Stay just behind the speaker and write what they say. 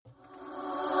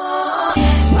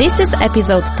This is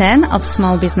episode 10 of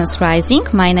Small Business Rising.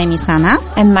 My name is Anna.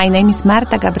 And my name is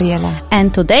Marta Gabriela.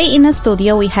 And today in the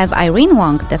studio we have Irene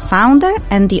Wong, the founder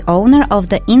and the owner of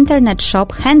the internet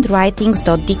shop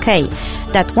Handwritings.dk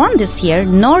that won this year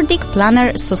Nordic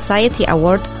Planner Society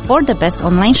Award for the best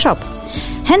online shop.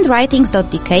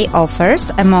 Handwritings.dk offers,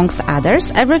 amongst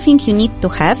others, everything you need to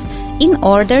have in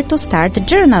order to start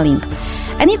journaling.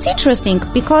 And it's interesting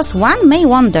because one may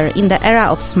wonder, in the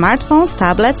era of smartphones,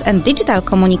 tablets and digital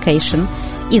communication,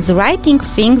 is writing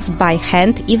things by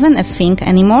hand even a thing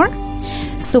anymore?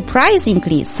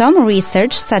 Surprisingly, some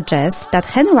research suggests that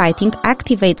handwriting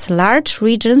activates large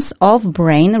regions of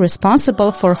brain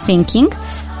responsible for thinking,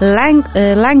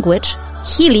 language,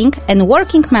 healing and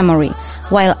working memory,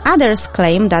 while others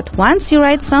claim that once you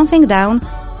write something down,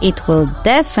 it will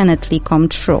definitely come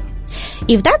true.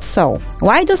 If that's so,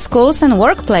 why do schools and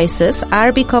workplaces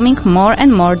are becoming more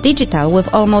and more digital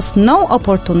with almost no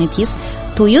opportunities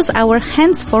to use our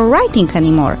hands for writing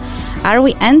anymore? Are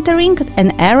we entering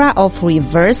an era of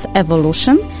reverse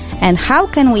evolution? And how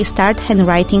can we start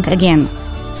handwriting again?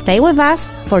 Stay with us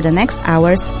for the next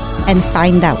hours and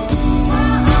find out.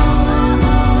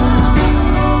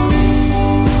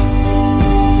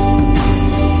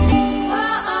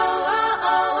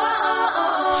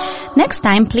 Next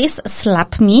time, please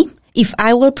slap me if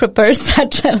I will prepare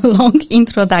such a long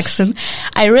introduction.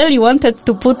 I really wanted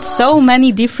to put so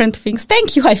many different things.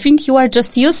 Thank you. I think you are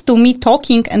just used to me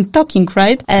talking and talking,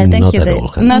 right? Thank you.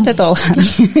 Not at all,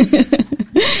 honey.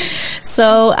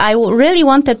 So I really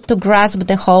wanted to grasp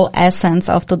the whole essence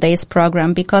of today's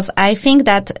program because I think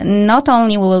that not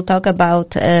only we will talk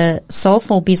about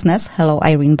soulful business. Hello,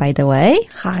 Irene, by the way.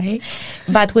 Hi.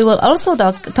 But we will also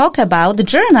talk about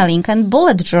journaling and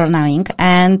bullet journaling.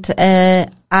 And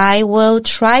I will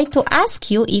try to ask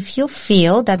you if you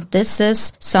feel that this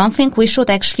is something we should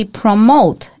actually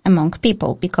promote among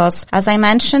people. Because as I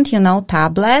mentioned,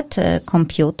 tablet,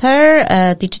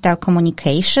 computer, digital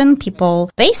communication,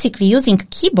 people basically using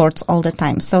keyboards all the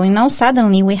time. So,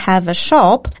 suddenly we have a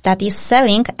shop that is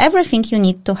selling everything you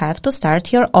need to have to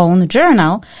start your own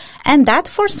journal. And that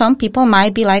for some people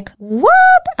might be like, what?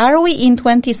 Are we in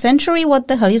 20th century? What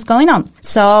the hell is going on?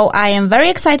 So I am very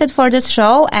excited for this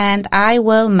show and I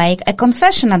will make a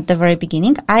confession at the very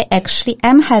beginning. I actually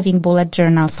am having bullet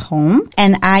journals home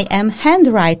and I am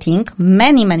handwriting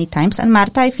many, many times. And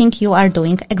Marta, I think you are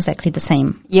doing exactly the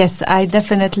same. Yes, I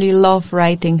definitely love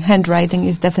writing. Handwriting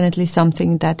is definitely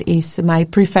something that is my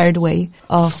preferred way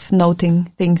of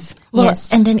noting things. Well,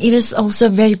 yes. And then it is also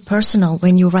very personal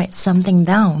when you write something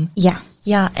down. Yeah.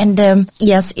 Yeah. And,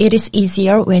 yes, it is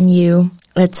easier when you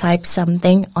type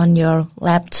something on your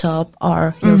laptop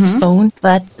or your phone.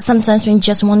 But sometimes when you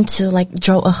just want to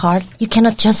draw a heart, you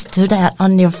cannot just do that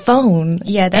on your phone.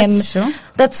 Yeah, that's true.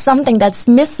 That's something that's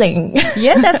missing.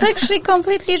 Yeah, that's actually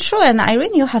completely true. And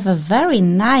Irene, you have a very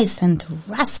nice and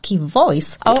raspy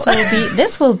voice.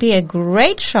 This will be a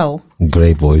great show.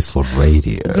 Great voice for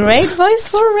radio. Great voice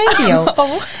for radio.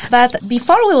 But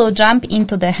before we will jump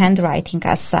into the handwriting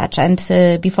as such and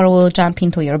before we will jump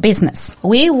into your business,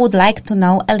 we would like to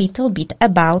know a little bit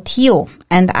about you.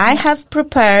 And I have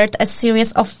prepared a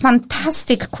series of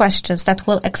fantastic questions that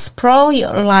will explore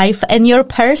your life and your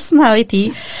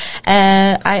personality.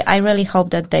 I really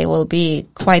hope that they will be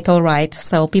quite all right.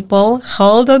 So people,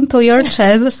 hold on to your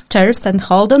chairs and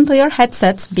hold on to your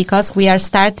headsets because we are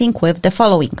starting with the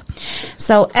following.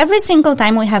 So every single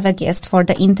time we have a guest for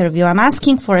the interview, I'm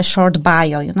asking for a short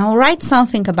bio, write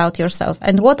something about yourself.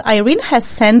 And what Irene has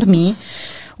sent me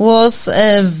was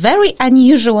very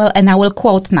unusual, and I will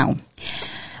quote now.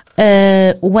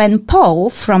 When Po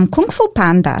from Kung Fu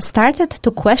Panda started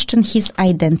to question his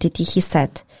identity, he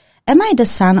said, "Am I the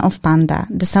son of Panda,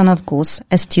 the son of Goose,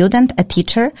 a student, a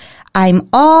teacher? I'm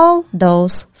all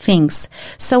those things."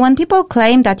 So when people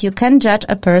claim that you can judge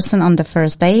a person on the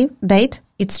first date,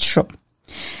 it's true.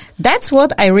 That's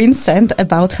what Irene said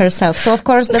about herself. So of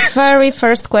course the very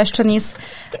first question is,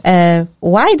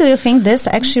 why do you think this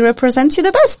actually represents you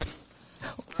the best?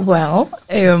 Well,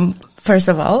 first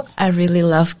of all, I really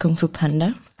love Kung Fu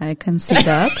Panda. I can see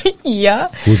that. Yeah.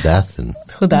 Who doesn't?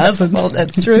 Who doesn't? Well,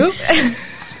 that's true.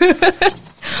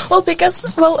 Well, because,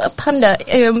 a panda,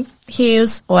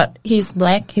 he's black,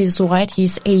 he's white,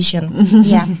 he's Asian.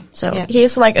 Yeah. So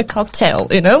he's like a cocktail,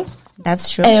 That's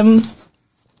true.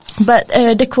 But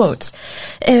the quotes.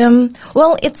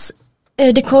 It's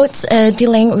the quotes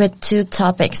dealing with two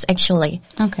topics, actually.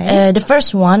 Okay. The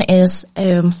first one is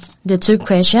the two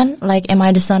question, am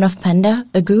I the son of Panda,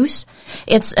 a goose?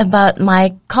 It's about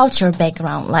my culture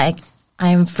background,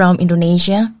 I'm from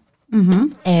Indonesia.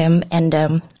 And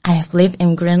I have lived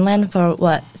in Greenland for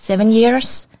 7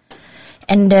 years.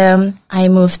 And I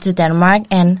moved to Denmark,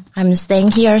 and I'm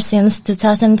staying here since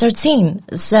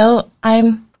 2013. So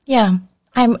I'm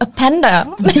a panda.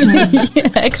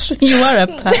 Actually, you are a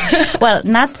panda. Well,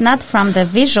 not from the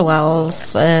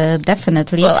visuals,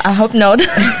 definitely. Well, I hope not.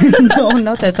 No,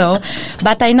 not at all.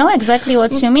 But I know exactly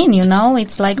what you mean,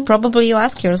 It's like probably you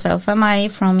ask yourself, am I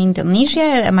from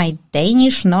Indonesia? Am I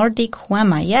Danish, Nordic? Who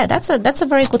am I? Yeah, that's a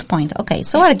very good point. Okay,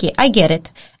 so I get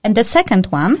it. And the second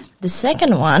one? The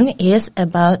second one is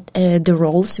about the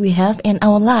roles we have in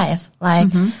our life.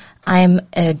 Like, I'm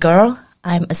a girl,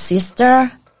 I'm a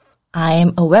sister,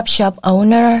 I'm a web shop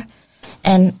owner,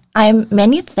 and I'm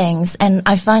many things. And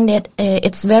I find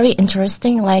it's very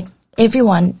interesting. Like,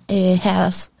 everyone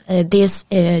has these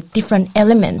different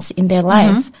elements in their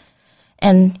life.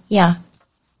 And yeah,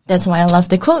 that's why I love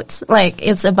the quotes. Like,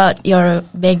 it's about your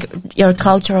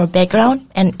cultural background,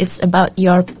 and it's about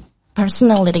your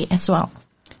personality as well.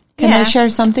 Can I share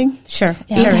something? Sure.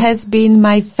 Yeah. It has been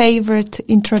my favorite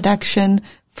introduction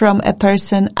from a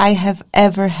person I have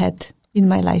ever had in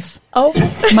my life. Oh,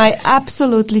 my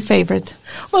absolutely favorite.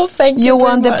 Well, thank you. You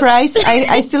won the prize.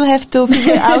 I still have to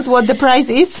figure out what the prize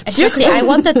is. Exactly. I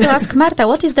wanted to ask Marta,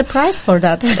 what is the prize for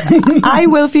that? I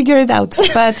will figure it out,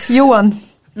 but you won.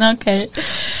 Okay.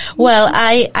 Well,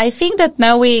 I think that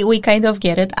now we kind of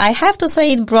get it. I have to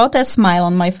say it brought a smile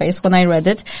on my face when I read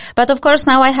it. But of course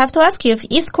now I have to ask you,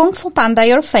 is Kung Fu Panda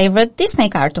your favorite Disney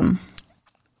cartoon?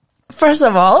 First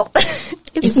of all,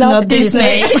 it's not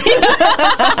Disney.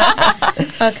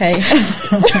 Okay.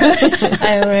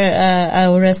 I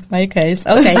will rest my case.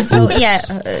 Okay, so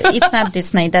it's not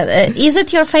Disney. Is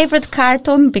it your favorite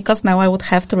cartoon? Because now I would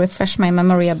have to refresh my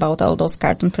memory about all those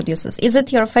cartoon producers. Is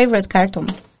it your favorite cartoon?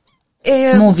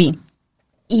 Movie?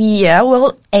 Yeah,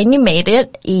 well,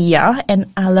 animated, yeah,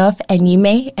 and I love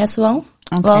anime as well.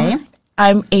 Okay. Well,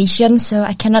 I'm Asian, so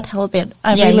I cannot help it.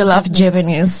 I really love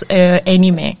Japanese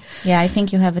anime. Yeah, I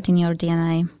think you have it in your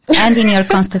DNA and in your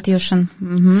constitution.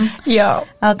 Mm-hmm. Yeah.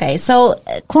 Okay, so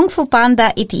Kung Fu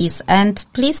Panda it is. And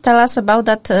please tell us about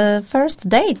that first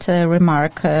date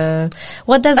remark.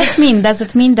 What does it mean? Does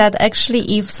it mean that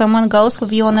actually if someone goes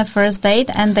with you on a first date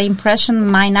and the impression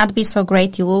might not be so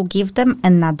great, you will give them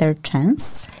another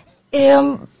chance?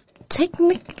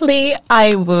 Technically,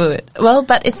 I would. Well,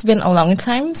 but it's been a long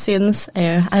time since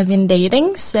I've been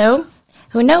dating, so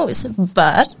who knows?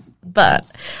 But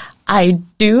I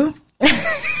do.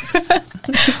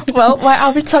 Well, why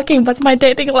are we talking about my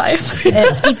dating life?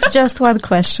 It's just one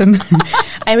question.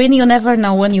 Irene, you never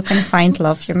know when you can find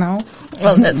love,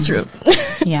 Well, that's true.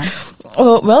 Yeah.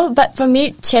 Oh, well, but for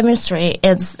me, chemistry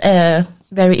is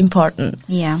very important.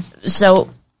 Yeah. So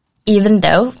even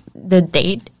though the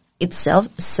date itself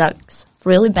sucks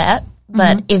really bad,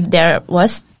 but if there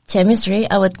was chemistry,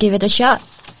 I would give it a shot.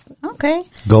 Okay.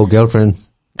 Go, girlfriend.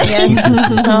 Yes.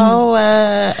 So,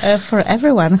 for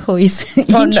everyone who is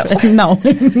interested, no.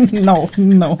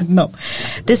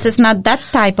 This is not that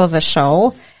type of a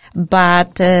show,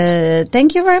 but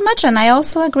thank you very much. And I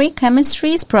also agree,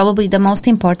 chemistry is probably the most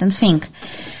important thing.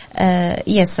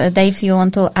 Yes, Dave, you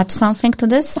want to add something to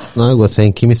this? No, I was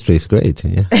saying chemistry is great.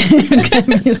 Yeah.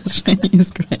 Chemistry is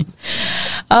great.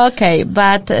 Okay,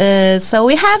 but so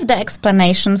we have the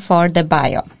explanation for the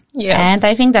bio. Yes. And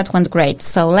I think that went great.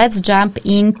 So let's jump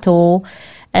into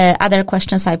other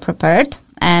questions I prepared.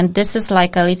 And this is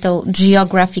like a little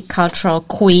geographic cultural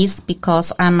quiz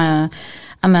because I'm a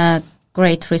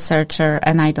great researcher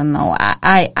and I don't know.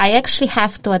 I actually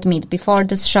have to admit, before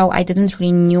this show, I didn't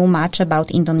really knew much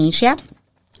about Indonesia.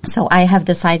 So I have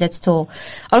decided to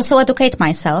also educate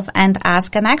myself and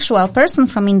ask an actual person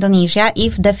from Indonesia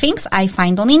if the things I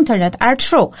find on internet are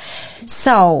true.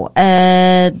 So,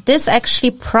 this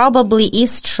actually probably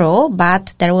is true,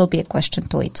 but there will be a question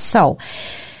to it. So,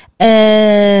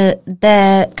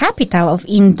 the capital of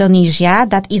Indonesia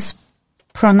that is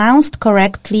pronounced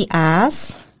correctly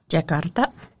as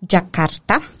Jakarta,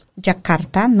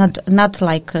 not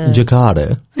like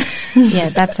Jakarta. Yeah,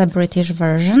 that's a British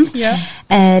version. Yeah.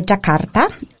 Jakarta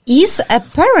is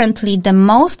apparently the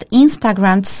most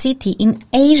Instagrammed city in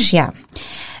Asia.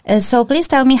 So please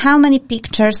tell me how many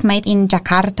pictures made in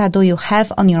Jakarta do you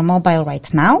have on your mobile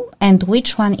right now, and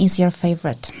which one is your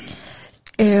favorite?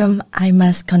 I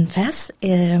must confess,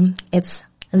 it's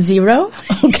 0.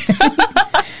 Okay.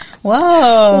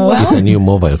 Wow. It's a new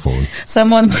mobile phone.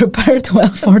 Someone prepared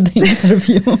well for the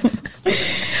interview.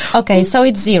 Okay, so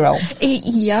it's 0.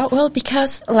 Yeah, well,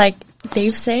 because like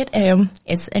Dave said,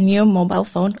 it's a new mobile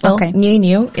phone. Well, Okay.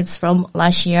 new, it's from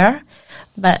last year.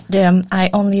 But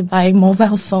I only buy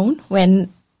mobile phone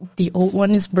when the old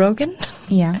one is broken.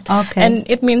 Yeah. Okay. And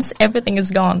it means everything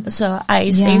is gone. So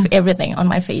I save everything on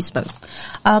my Facebook.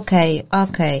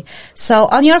 Okay. So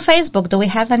on your Facebook, do we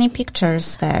have any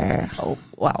pictures there? Oh,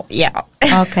 wow. Yeah.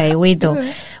 Okay, we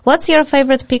do. What's your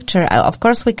favorite picture? Of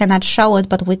course, we cannot show it,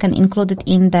 but we can include it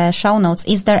in the show notes.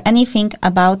 Is there anything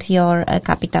about your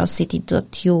capital city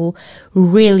that you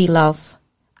really love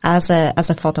as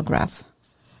a photograph?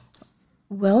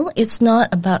 Well, it's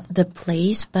not about the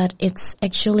place, but it's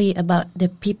actually about the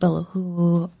people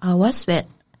who I was with.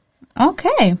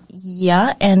 Okay.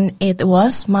 Yeah, and it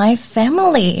was my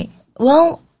family.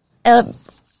 Well, how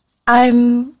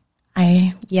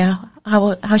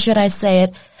should I say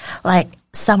it? Like,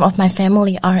 some of my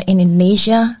family are in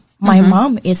Indonesia. My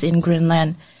mom is in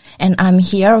Greenland. And I'm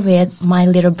here with my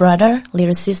little brother,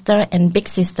 little sister, and big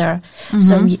sister.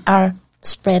 So we are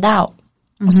spread out.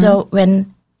 So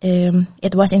when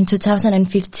it was in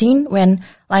 2015 when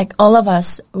like all of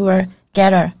us were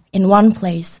gathered in one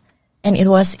place, and it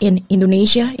was in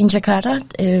Indonesia, in Jakarta,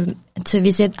 to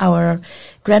visit our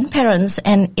grandparents,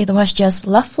 and it was just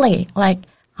lovely. Like,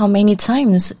 how many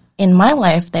times in my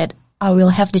life that I will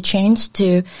have the chance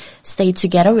to stay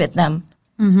together with them.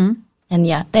 And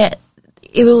yeah, that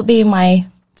it will be my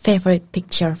favorite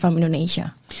picture from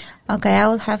Indonesia. Okay, I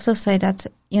would have to say that,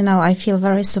 I feel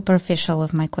very superficial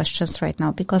with my questions right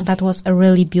now because that was a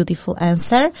really beautiful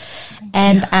answer.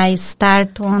 And I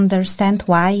start to understand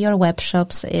why your web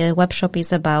shop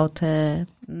is about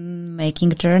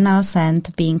making journals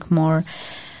and being more,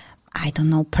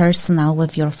 personal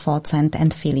with your thoughts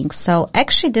and feelings. So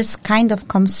actually this kind of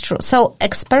comes true. So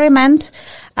experiment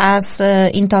as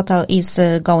in total is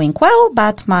going well,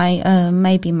 but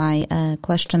maybe my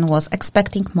question was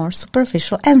expecting more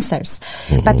superficial answers.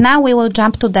 But now we will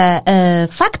jump to the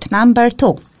fact number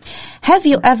 2. Have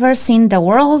you ever seen the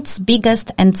world's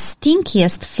biggest and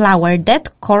stinkiest flower, dead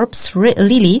corpse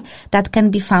lily, that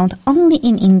can be found only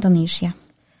in Indonesia?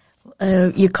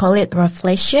 You call it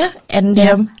Rafflesia, and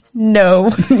no.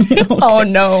 Oh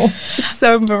no, it's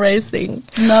so embarrassing.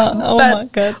 No, my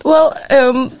God. Well,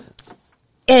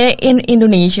 in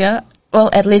Indonesia, well,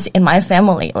 at least in my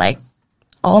family, like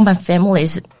all my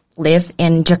families live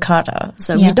in Jakarta,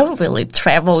 so we don't really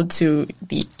travel to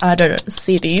the other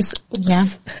cities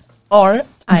or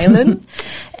island.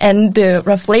 And the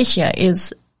Rafflesia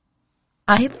is,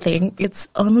 I think, it's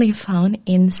only found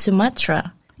in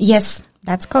Sumatra. Yes,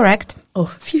 that's correct. Oh,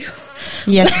 phew.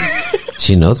 Yes.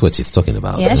 She knows what she's talking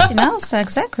about. Yeah, she knows,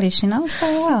 exactly. She knows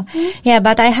very well. Yeah,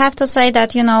 but I have to say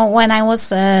that, when I was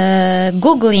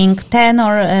Googling 10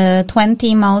 or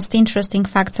 20 most interesting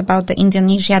facts about the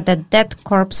Indonesia, the dead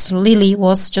corpse lily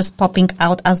was just popping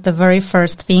out as the very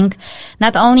first thing.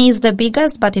 Not only is the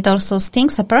biggest, but it also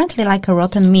stinks apparently like a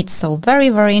rotten meat. So very,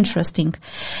 very interesting.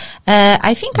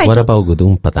 I think What about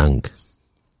Gunung Padang?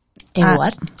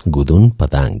 What? Gunung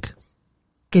Padang.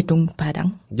 Gunung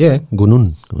Padang. Yeah,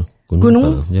 Gunung.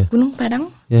 Gunung? Yeah. Gunung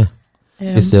Padang? Yeah.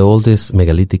 It's the oldest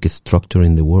megalithic structure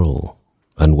in the world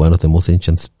and one of the most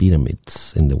ancient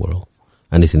pyramids in the world.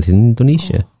 And it's in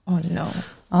Indonesia. Oh no.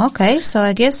 Okay, so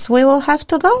I guess we will have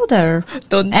to go there.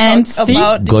 Don't and talk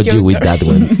about Got you with that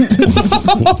one.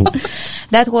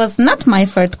 That was not my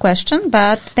third question,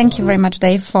 but thank you very much,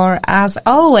 Dave, for, as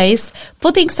always,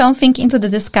 putting something into the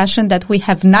discussion that we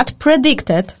have not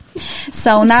predicted.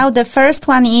 So now the third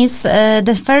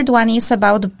one is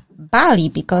about Bali,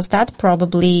 because that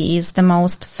probably is the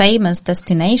most famous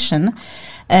destination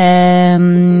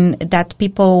that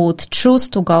people would choose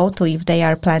to go to if they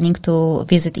are planning to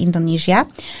visit Indonesia.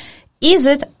 Is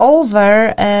it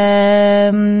overrated?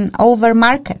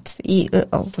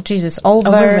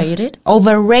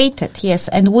 Overrated, yes.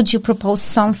 And would you propose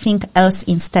something else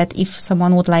instead if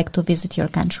someone would like to visit your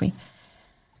country?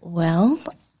 Well,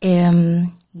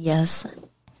 yes.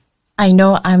 I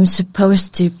know I'm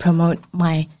supposed to promote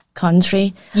my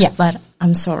country, but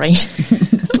I'm sorry.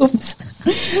 Oops.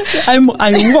 I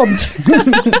won't.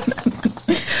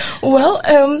 Well,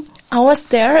 I was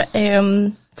there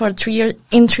for 3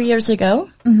 years ago,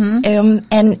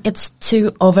 and it's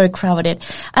too overcrowded.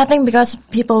 I think because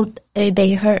people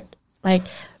they heard like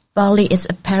Bali is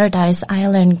a paradise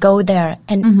island, go there,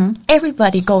 and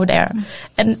everybody go there,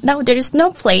 and now there is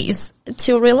no place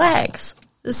to relax.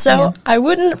 So I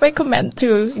wouldn't recommend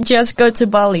to just go to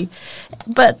Bali.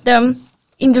 But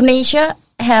Indonesia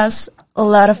has a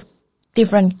lot of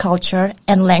different culture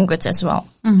and language as well.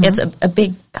 It's a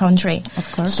big country.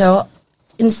 Of course. So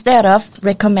instead of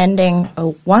recommending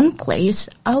one place,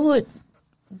 I would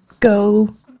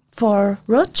go for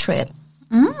road trip.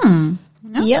 Okay.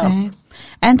 Yeah.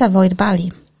 And avoid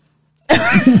Bali.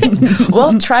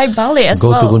 Well, try Bali as Go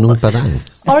well. to Gunung Padang.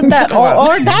 Or that one.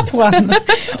 or that one.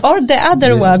 Or the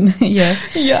other one. Yeah.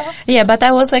 Yeah. Yeah, but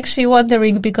I was actually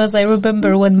wondering because I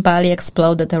remember when Bali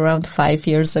exploded around 5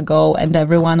 years ago and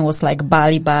everyone was like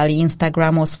Bali, Bali.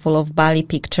 Instagram was full of Bali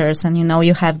pictures and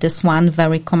you have this one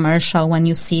very commercial when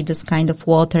you see this kind of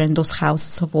water and those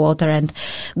houses of water and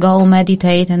go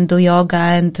meditate and do yoga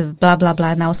and blah, blah,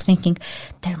 blah. And I was thinking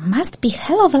there must be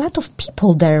hell of a lot of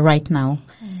people there right now.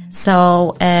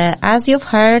 So, as you've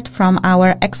heard from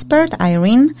our expert,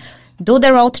 Irene, do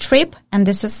the road trip, and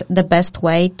this is the best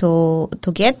way to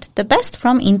get the best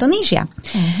from Indonesia.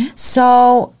 Mm-hmm.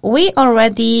 So, we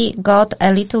already got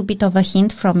a little bit of a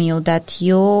hint from you that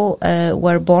you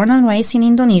were born and raised in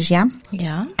Indonesia.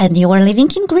 Yeah. And you were living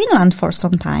in Greenland for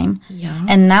some time. Yeah.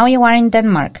 And now you are in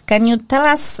Denmark. Can you tell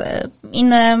us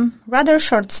in a rather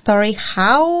short story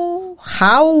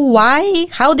why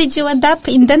did you end up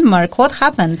in Denmark? What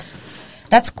happened?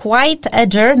 That's quite a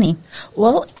journey.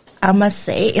 Well, I must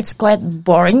say it's quite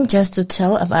boring just to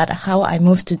tell about how I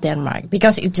moved to Denmark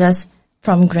because it's just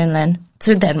from Greenland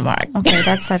to Denmark. Okay,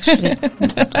 that's actually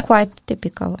quite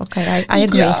typical. Okay, I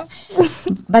agree. Yeah.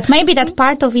 But maybe that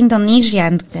part of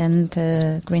Indonesia and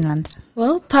Greenland.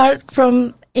 Well, part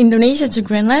from Indonesia to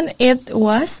Greenland, it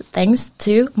was thanks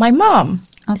to my mom.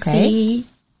 Okay.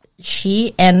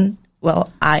 She and,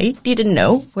 well, I didn't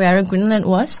know where Greenland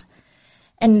was.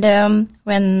 And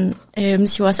when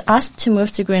she was asked to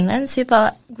move to Greenland, she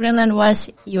thought Greenland was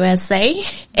USA.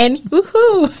 And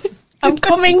woohoo, I'm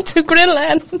coming to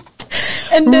Greenland.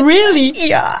 And then, really?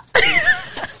 Yeah.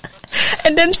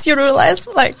 And then she realized,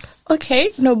 like,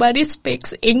 okay, nobody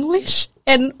speaks English.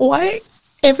 And why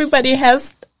everybody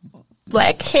has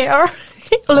black hair,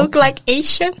 look like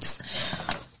Asians?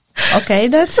 Okay,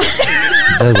 that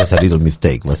was a little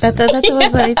mistake, wasn't it? That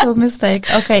was a little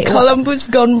mistake. Okay. Columbus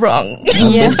gone wrong.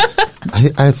 Yeah.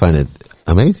 I find it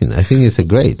amazing. I think it's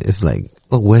it's like,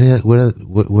 oh, where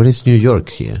is New York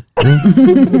here?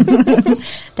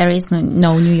 There is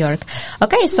no New York.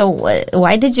 Okay, so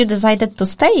why did you decide to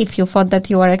stay if you thought that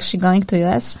you were actually going to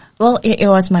US? Well, it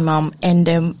was my mom,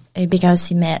 and because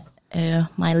she met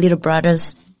my little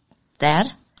brother's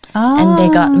dad, and they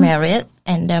got married,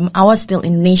 and I was still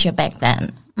in Indonesia back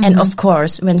then. Mm-hmm. And of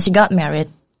course, when she got married,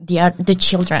 the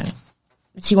children,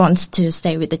 she wants to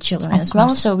stay with the children as well,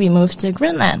 so we moved to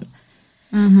Greenland.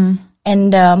 Mm-hmm.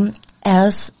 And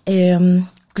as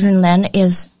Greenland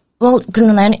is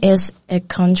a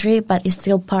country, but it's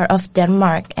still part of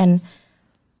Denmark. And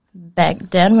back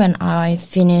then, when I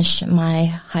finished my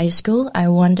high school, I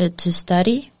wanted to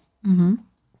study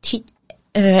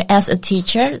as a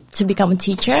teacher, to become a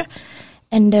teacher.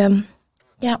 And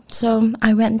so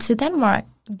I went to Denmark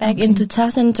back in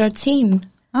 2013.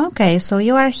 Okay, so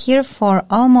you are here for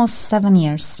almost 7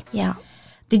 years. Yeah.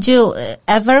 Did you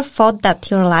ever thought that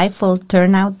your life will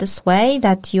turn out this way,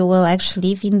 that you will actually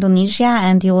leave Indonesia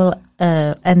and you will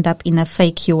end up in a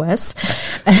fake US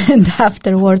and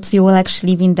afterwards you will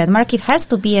actually live in Denmark? It has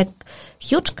to be a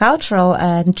huge cultural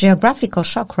and geographical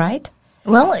shock, right?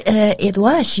 Well, it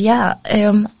was, yeah.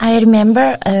 I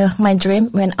remember my dream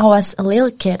when I was a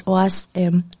little kid was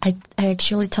I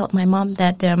actually told my mom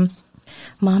that,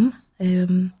 Mom,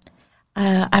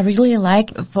 I really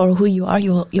like for who you are.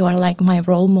 You are like my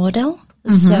role model.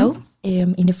 Mm-hmm. So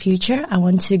in the future, I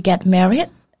want to get married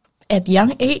at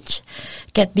young age,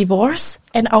 get divorced,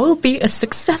 and I will be a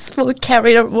successful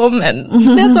career woman.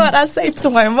 Mm-hmm. That's what I say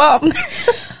to my mom.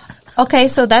 Okay,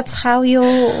 so that's how you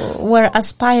were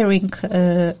aspiring.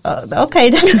 Okay,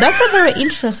 that's a very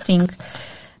interesting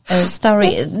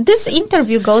story. This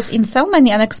interview goes in so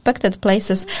many unexpected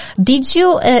places. Did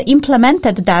you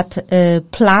implemented that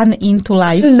plan into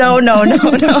life? No.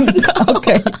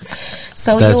 Okay.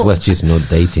 So that's what she's not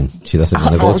dating. She doesn't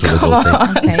want to go through the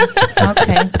whole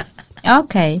thing.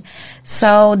 Okay.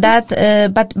 So that,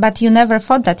 but you never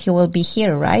thought that you will be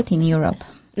here, right, in Europe?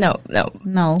 No.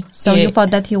 So you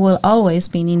thought that you will always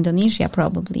be in Indonesia,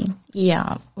 probably.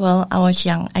 Yeah. Well, I was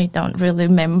young. I don't really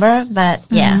remember, but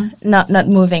yeah, not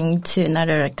moving to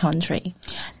another country.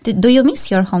 Do you miss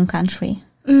your home country?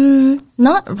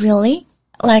 Not really.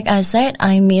 Like I said,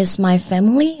 I miss my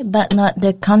family, but not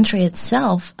the country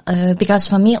itself. Because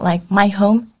for me, like my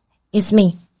home is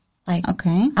me. Like,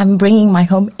 okay, I'm bringing my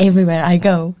home everywhere I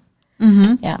go.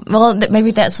 Mm-hmm. Yeah. Well,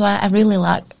 maybe that's why I really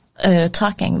like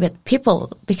talking with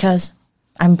people, because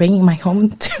I'm bringing my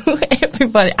home to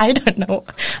everybody. I don't know.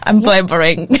 I'm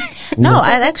blabbering. No,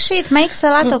 actually, it makes a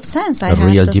lot of sense. I have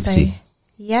real to gypsy. say.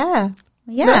 Yeah.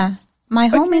 My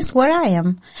home is where I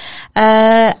am.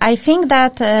 I think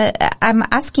that I'm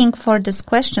asking for these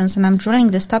questions and I'm drilling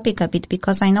this topic a bit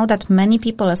because I know that many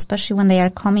people, especially when they are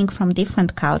coming from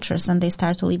different cultures and they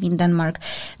start to live in Denmark,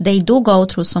 they do go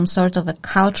through some sort of a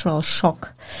cultural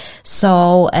shock.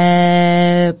 So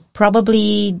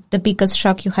probably the biggest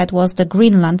shock you had was the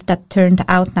Greenland that turned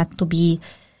out not to be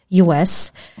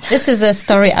US. This is a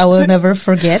story I will never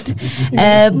forget.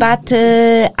 But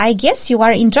I guess you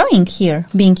are enjoying here,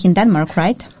 being in Denmark,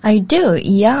 right? I do,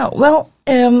 yeah. Well,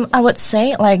 I would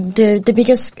say like the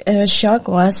biggest shock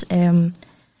was the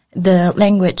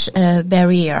language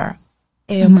barrier.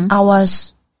 I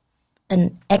was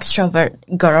an extrovert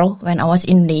girl when I was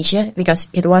in Indonesia because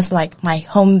it was like my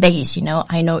home base, you know.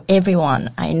 I know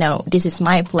everyone. I know this is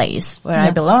my place where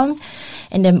I belong.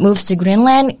 And then moves to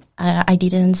Greenland. I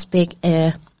didn't speak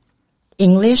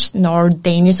English nor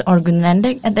Danish or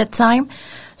Greenlandic at that time.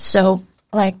 So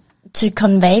like to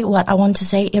convey what I want to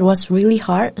say, it was really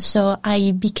hard. So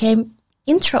I became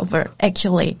introvert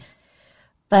actually.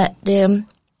 But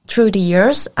through the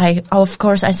years, I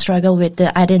struggle with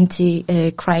the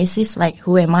identity crisis, like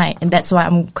who am I? And that's why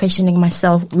I'm questioning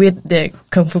myself with the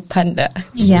Kung Fu Panda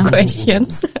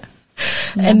questions.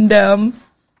 And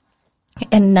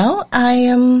now I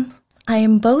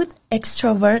am both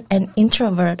extrovert and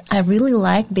introvert. I really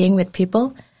like being with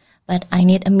people, but I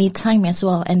need a me time as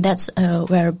well. And that's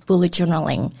where bullet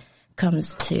journaling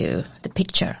comes to the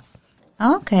picture.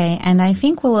 Okay, and I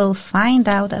think we will find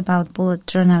out about bullet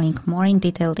journaling more in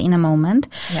detail in a moment.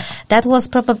 Yeah. That was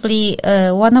probably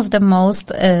one of the most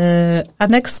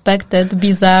unexpected,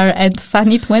 bizarre, and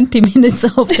funny 20 minutes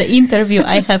of the interview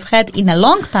I have had in a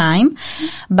long time.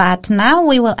 But now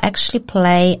we will actually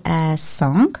play a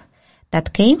song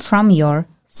that came from your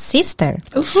sister.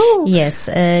 Ooh. Yes,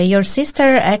 your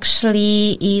sister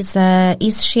actually is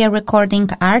she a recording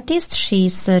artist?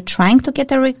 She's trying to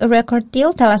get a record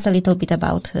deal. Tell us a little bit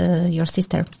about your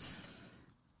sister.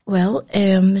 Well,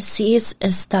 she is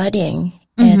studying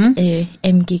at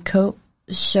MGK,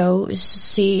 so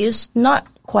she is not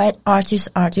quite artist,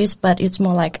 but it's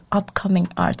more like upcoming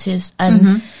artist.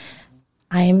 And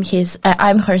I'm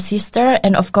her sister,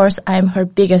 and of course, I'm her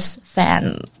biggest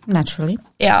fan. Naturally.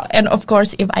 Yeah, and of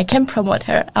course, if I can promote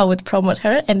her, I would promote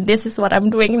her, and this is what I'm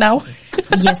doing now.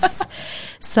 Yes.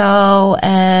 So,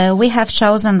 we have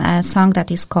chosen a song that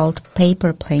is called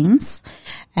Paper Planes,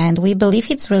 and we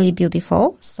believe it's really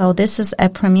beautiful. So this is a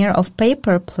premiere of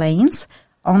Paper Planes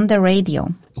on the radio.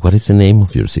 What is the name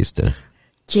of your sister?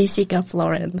 Jessica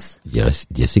Florence. Yes,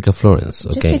 Jessica Florence.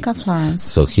 Okay. Jessica Florence.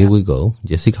 So here we go.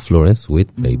 Jessica Florence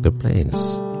with Paper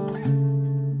Planes.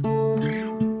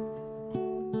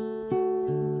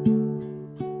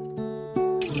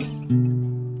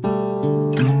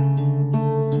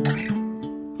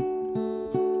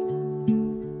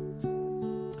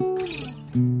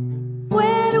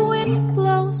 Where the wind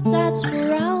blows, that's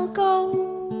where I'll go.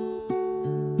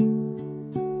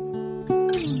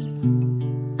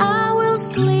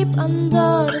 Sleep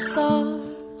under the stars.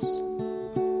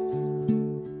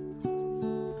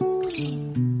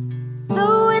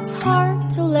 Though it's hard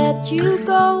to let you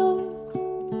go,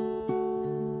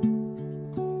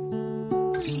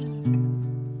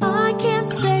 I can't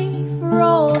stay for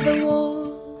all the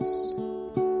wars.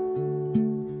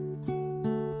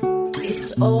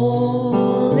 It's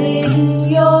all in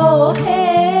your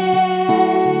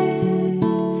head,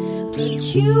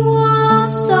 but you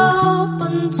won't stop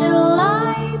until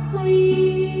I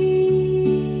plead.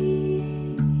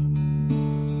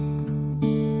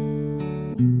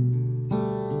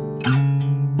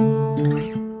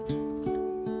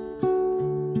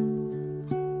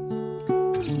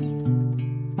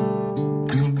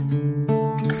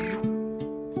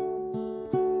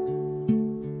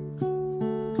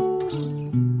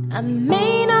 I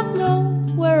may not know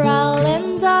where I'll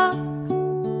end up.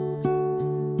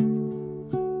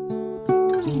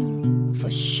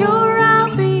 For sure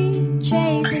I'll be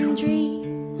chasing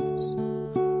dreams.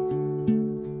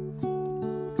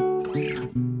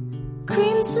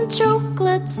 Creams and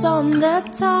chocolates on the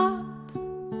top.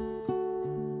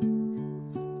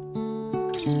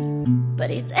 But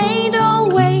it ain't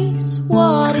always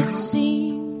what it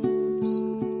seems.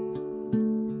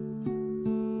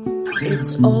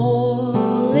 It's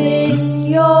all in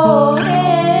your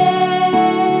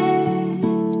head,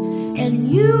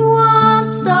 and you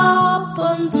won't stop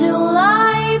until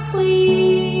I plead.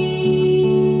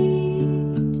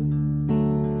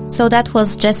 So that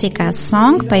was Jessica's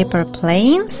song, Paper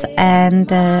Planes,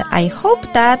 and I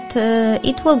hope that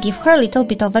it will give her a little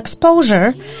bit of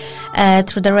exposure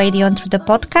through the radio and through the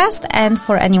podcast. And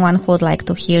for anyone who would like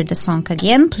to hear the song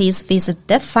again, please visit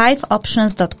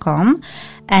the5options.com.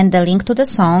 And the link to the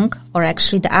song, or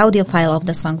actually the audio file of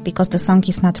the song, because the song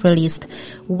is not released,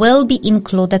 will be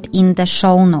included in the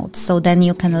show notes. So then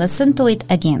you can listen to it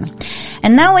again.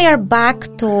 And now we are back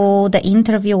to the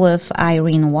interview with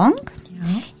Irene Wong.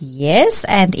 Yeah. Yes,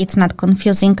 and it's not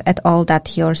confusing at all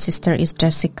that your sister is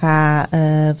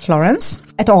Jessica Florence.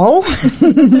 At all.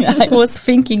 I was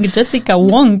thinking Jessica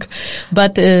Wong,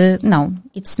 but no,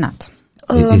 it's not.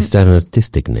 Is that an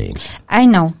artistic name? I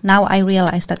know. Now I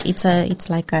realize that it's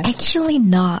like a... Actually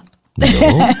not. No?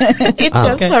 It's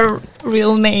just her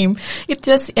real name. It's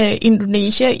just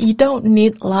Indonesia, you don't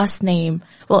need last name.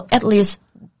 Well, at least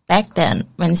back then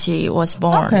when she was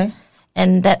born. Okay.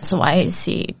 And that's why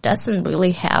she doesn't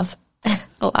really have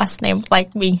a last name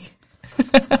like me.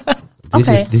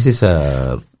 This is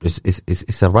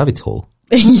a rabbit hole.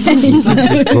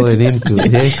 Going into,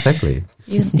 yeah, exactly.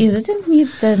 You didn't need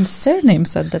the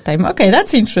surnames at the time. Okay,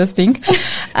 that's interesting.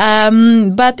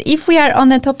 But if we are on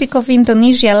the topic of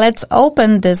Indonesia, let's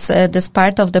open this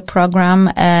part of the program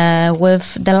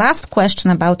with the last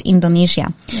question about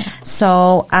Indonesia. Yeah.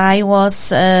 So I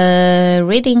was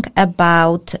reading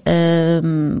about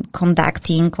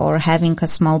conducting or having a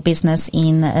small business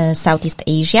in Southeast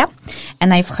Asia,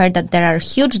 and I've heard that there are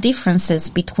huge differences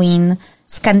between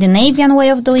Scandinavian way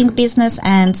of doing business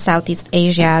and Southeast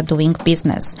Asia doing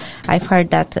business. I've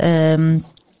heard that in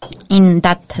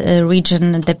that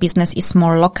region the business is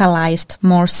more localized,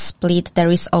 more split.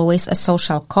 There is always a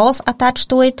social cause attached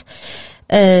to it.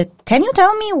 Can you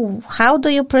tell me how do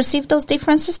you perceive those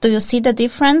differences? Do you see the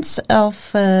difference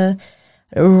of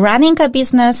running a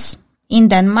business in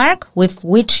Denmark, with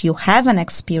which you have an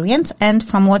experience, and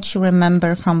from what you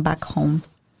remember from back home?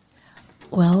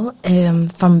 Well,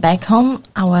 from back home,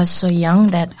 I was so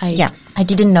young that I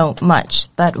didn't know much.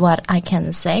 But what I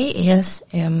can say is,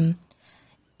 in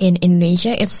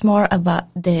Indonesia, it's more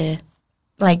about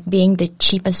being the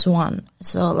cheapest one.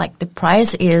 So like the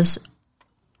price is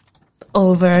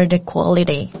over the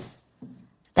quality.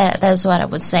 That's what I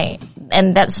would say.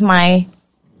 And that's my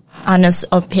honest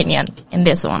opinion in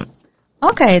this one.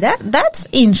 Okay, that's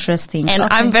interesting. And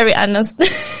okay. I'm very honest.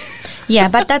 Yeah,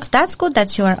 but that's good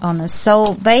that you are honest.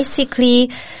 So basically,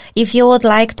 if you would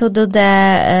like to do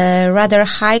the rather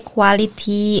high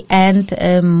quality and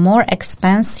more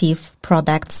expensive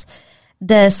products,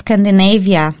 the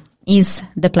Scandinavia is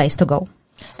the place to go.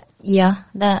 Yeah,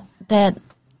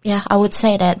 I would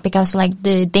say that, because like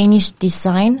the Danish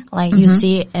design, like you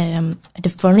see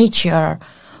the furniture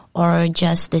or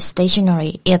just the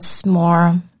stationery, it's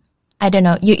more, I don't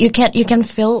know, you can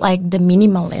feel like the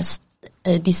minimalist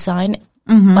design,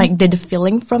 like the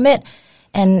feeling from it,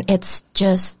 and it's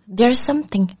just, there's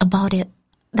something about it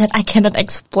that I cannot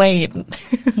explain.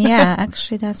 Yeah,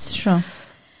 actually that's true.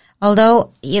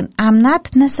 Although I'm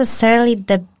not necessarily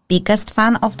the biggest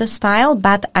fan of the style,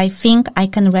 but I think I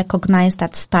can recognize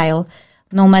that style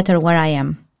no matter where I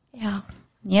am. Yeah.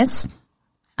 Yes?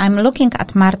 I'm looking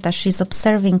at Marta. She's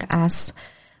observing us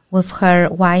with her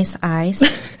wise eyes.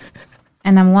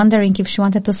 And I'm wondering if she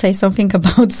wanted to say something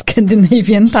about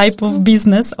Scandinavian type of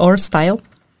business or style.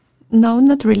 No,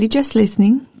 not really. Just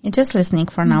listening. You're just listening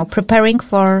for now, preparing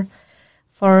for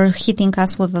hitting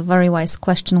us with a very wise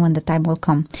question when the time will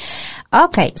come.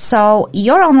 Okay, so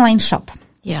your online shop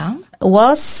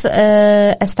was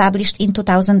established in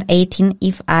 2018,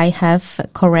 if I have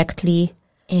correctly.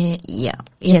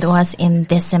 It was in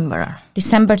December.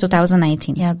 December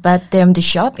 2018. Yeah, but the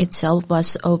shop itself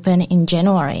was open in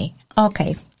January.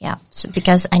 Okay. Yeah, so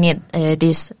because I need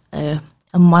a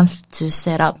month to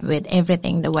set up with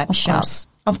everything, the web shop.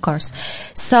 Of course.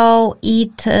 So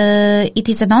it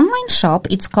is an online shop.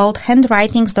 It's called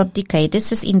handwritings.dk.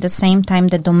 This is in the same time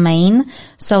the domain.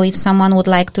 So if someone would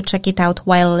like to check it out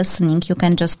while listening, you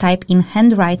can just type in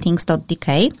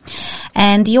handwritings.dk.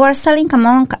 And you are selling,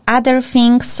 among other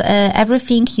things,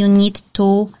 everything you need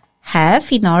to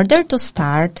have in order to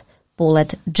start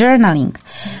bullet journaling.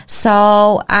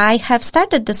 So I have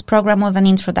started this program with an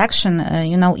introduction,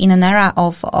 in an era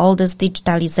of all this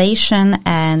digitalization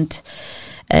and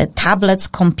tablets,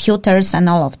 computers, and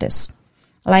all of this.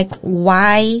 Like,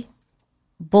 why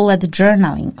bullet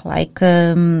journaling? Like,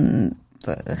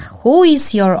 who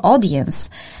is your audience?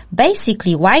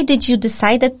 Basically, why did you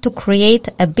decide to create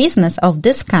a business of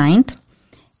this kind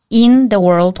in the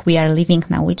world we are living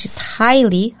now, which is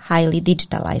highly, highly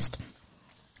digitalized?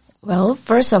 Well,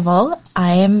 first of all,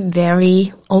 I am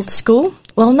very old school.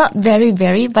 Well, not very,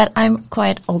 very, but I'm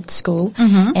quite old school.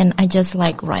 And I just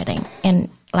like writing. And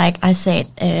like I said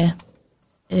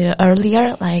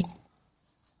earlier, like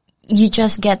you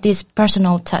just get this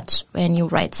personal touch when you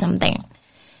write something.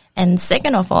 And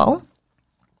second of all,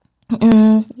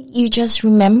 you just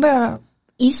remember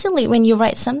easily when you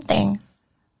write something.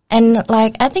 And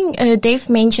like, I think Dave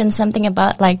mentioned something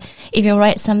about like, if you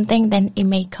write something, then it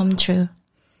may come true.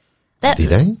 That,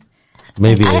 Did I?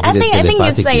 Maybe I think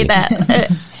you say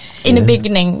that in the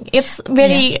beginning. It's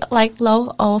very like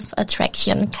law of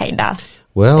attraction kinda.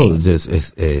 Well, there's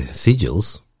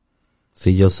sigils.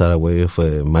 Sigils are a way of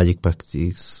magic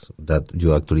practice that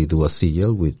you actually do a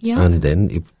sigil with, and then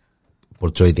it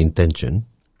portrays the intention.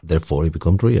 Therefore, it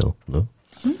becomes real. No.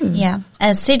 Yeah,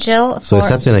 a sigil. So it's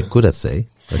something I could have said.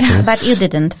 But you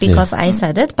didn't, because I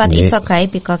said it. But it's okay,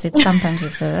 because it's sometimes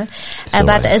it's.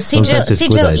 But a sigil, sometimes it's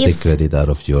sigil good I is take credit out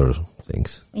of your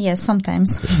things. Yes,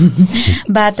 sometimes.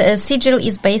 But a sigil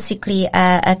is basically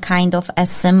a kind of a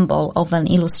symbol of an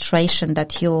illustration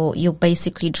that you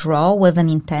basically draw with an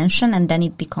intention, and then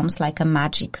it becomes like a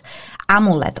magic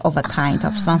amulet of a kind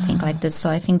of something like this. So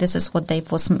I think this is what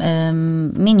Dave was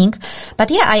meaning.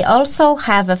 But yeah, I also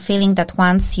have a feeling that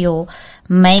once you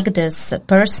make this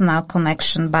personal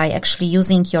connection by actually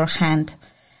using your hand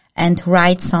and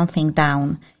write something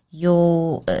down,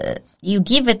 you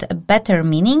give it a better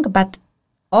meaning, but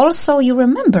also you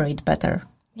remember it better,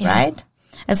 right?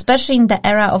 Especially in the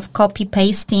era of copy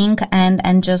pasting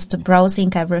and just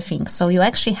browsing everything. So you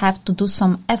actually have to do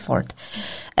some effort.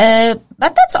 But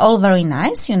that's all very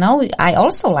nice. You know, I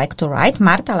also like to write.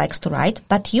 Marta likes to write,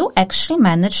 but you actually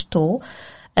managed to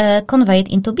convey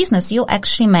it into business. You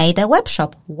actually made a web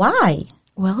shop. Why?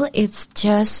 Well, it's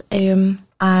just,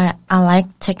 I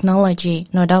like technology,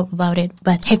 no doubt about it.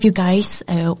 But have you guys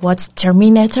watched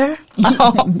Terminator?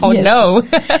 Oh Yes. No.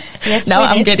 Yes, Now we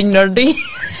I'm did. getting nerdy.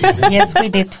 Yes, we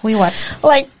did. We watched.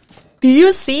 Like, do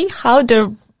you see how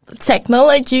the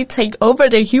technology take over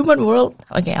the human world?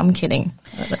 Okay, I'm kidding.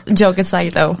 Joke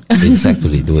aside though. It's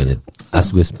actually doing it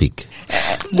as we speak.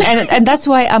 And that's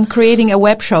why I'm creating a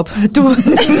web shop too.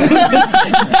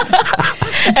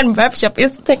 And web shop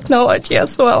is technology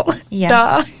as well. Yeah.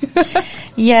 Duh.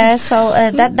 Yeah, so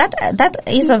that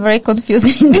is a very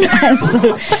confusing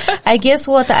answer. I guess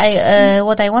what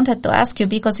I wanted to ask you,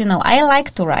 because you know I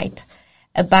like to write,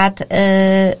 but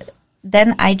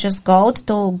then I just go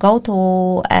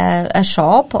to a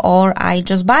shop, or I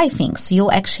just buy things.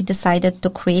 You actually decided to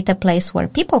create a place where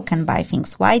people can buy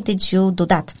things. Why did you do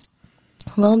that?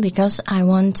 Well, because I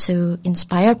want to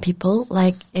inspire people,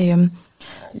 like,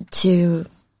 to,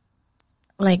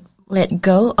 like, let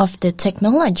go of the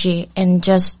technology and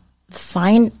just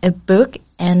find a book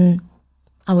and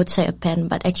I would say a pen,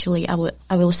 but actually I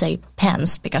will say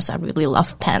pens because I really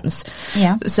love pens.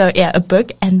 Yeah. So yeah, a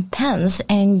book and pens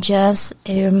and just,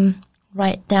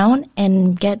 write down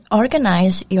and get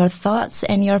organized your thoughts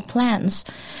and your plans.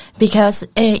 Because,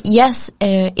 yes,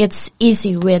 it's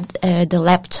easy with, the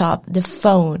laptop, the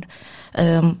phone.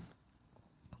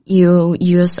 You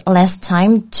use less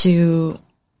time to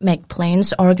make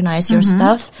plans, organize your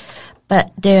stuff.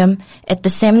 But, at the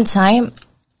same time,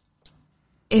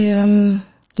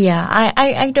 yeah,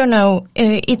 I don't know.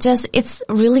 It's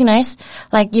really nice.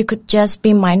 Like you could just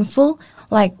be mindful.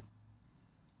 Like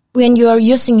when you are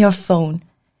using your phone,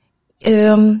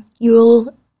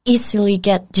 you'll easily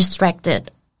get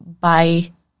distracted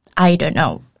by, I don't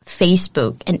know,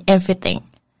 Facebook and everything,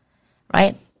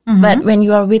 right? But when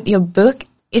you are with your book,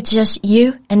 it's just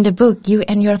you and the book, you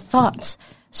and your thoughts.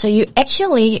 So you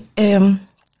actually,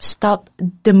 stop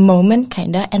the moment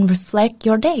kinda and reflect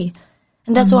your day.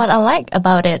 And that's what I like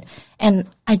about it. And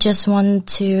I just want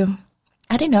to,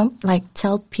 I don't know, like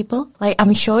tell people, like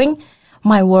I'm showing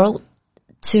my world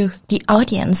to the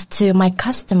audience, to my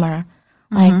customer,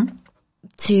 like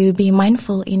to be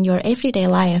mindful in your everyday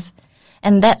life.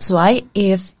 And that's why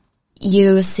if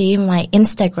you see my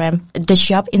Instagram, the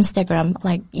shop Instagram,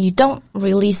 like you don't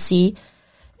really see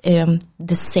the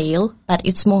sale, but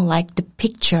it's more like the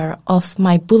picture of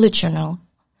my bullet journal.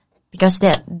 Because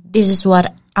this is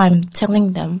what I'm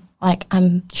telling them, like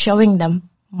I'm showing them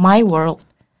my world.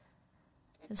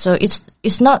 So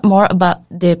it's not more about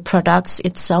the products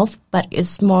itself, but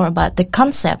it's more about the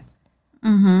concept.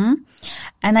 And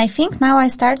I think now I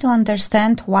start to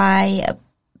understand why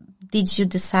did you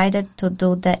decided to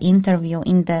do the interview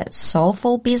in the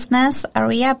soulful business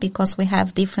area, because we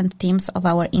have different themes of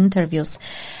our interviews.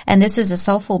 And this is a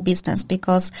soulful business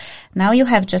because now you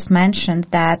have just mentioned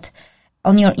that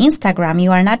on your Instagram,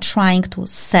 you are not trying to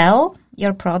sell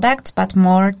your products, but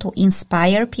more to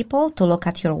inspire people to look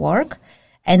at your work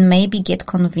and maybe get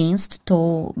convinced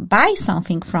to buy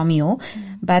something from you.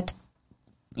 But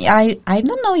I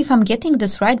don't know if I'm getting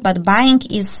this right, but buying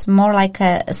is more like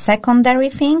a secondary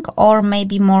thing or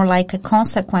maybe more like a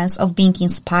consequence of being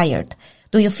inspired.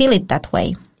 Do you feel it that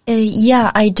way?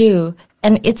 Yeah, I do.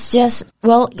 And it's just,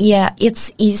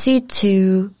 it's easy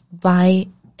to buy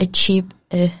a cheap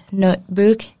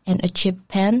notebook and a cheap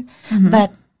pen.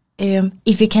 But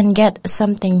if you can get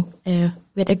something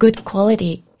with a good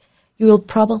quality, you will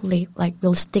probably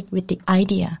will stick with the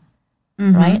idea,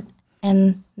 right?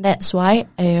 And that's why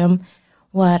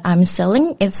what I'm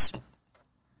selling is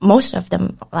most of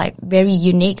them very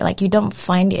unique. Like you don't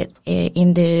find it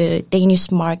in the Danish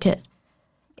market.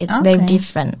 It's very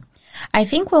different. I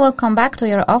think we will come back to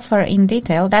your offer in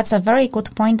detail. That's a very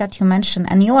good point that you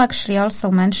mentioned. And you actually also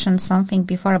mentioned something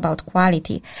before about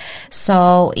quality.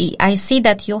 So I see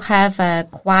that you have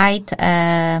quite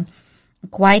a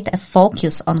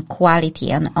focus on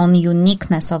quality and on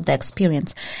uniqueness of the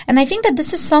experience. And I think that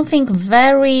this is something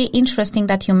very interesting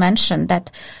that you mentioned,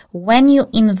 that when you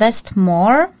invest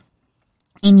more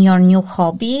in your new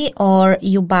hobby or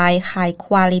you buy high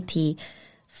quality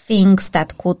things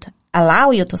that could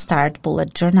allow you to start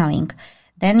bullet journaling,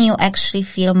 then you actually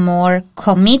feel more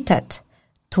committed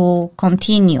to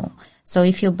continue. So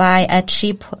if you buy a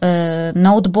cheap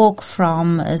notebook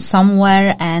from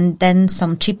somewhere and then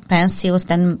some cheap pencils,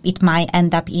 then it might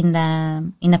end up in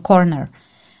a corner.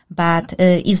 But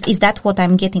is that what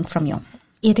I'm getting from you?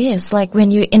 It is. Like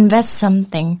when you invest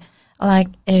something,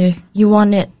 you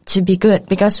want it to be good,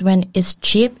 because when it's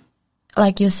cheap,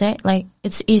 like you say,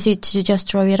 it's easy to just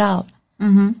throw it out.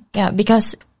 Yeah,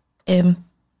 because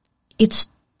it's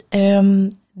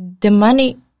the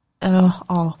money.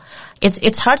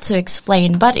 It's hard to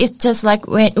explain, but it's just like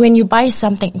when you buy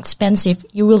something expensive,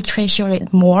 you will treasure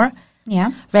it more.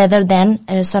 Yeah. Rather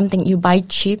than something you buy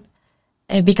cheap,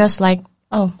 because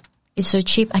it's so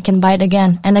cheap, I can buy it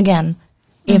again and again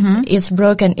if it's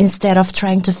broken, instead of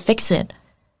trying to fix it.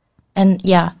 And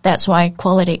yeah, that's why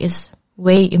quality is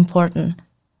way important.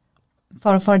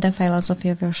 For the philosophy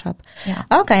of your shop. Yeah.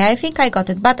 Okay, I think I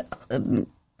got it. But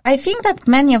I think that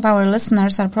many of our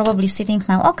listeners are probably sitting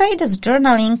now, okay, this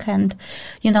journaling and,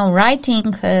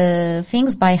 writing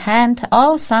things by hand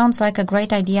all sounds like a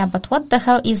great idea, but what the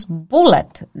hell is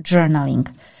bullet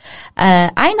journaling?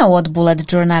 I know what bullet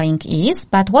journaling is,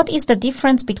 but what is the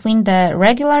difference between the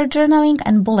regular journaling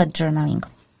and bullet journaling?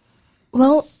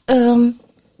 Well,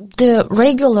 the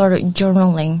regular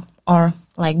journaling, or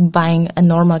buying a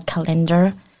normal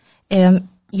calendar,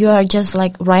 you are just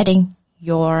writing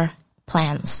your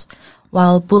plans.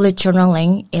 While bullet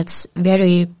journaling, it's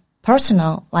very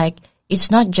personal. It's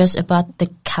not just about the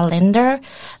calendar,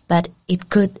 but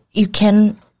you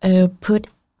can put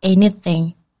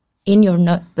anything in your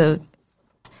notebook.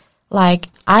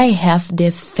 I have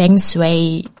the Feng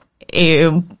Shui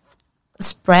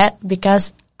spread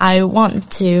because I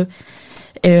want to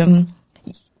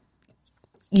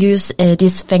use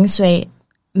this Feng Shui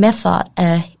method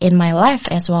in my life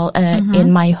as well,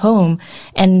 in my home,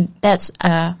 and that's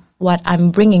what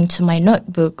I'm bringing to my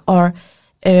notebook. Or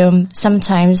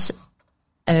sometimes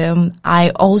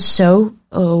I also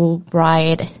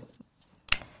write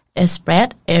a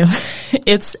spread.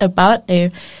 It's about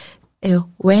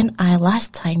when I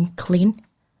last time cleaned ...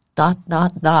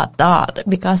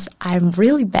 because I'm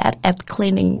really bad at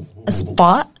cleaning a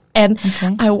spot, and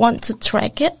I want to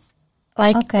track it.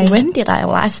 When did I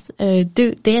last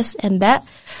do this and that?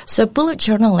 So bullet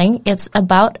journaling, it's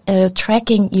about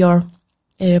tracking your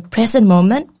present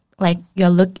moment.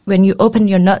 When you open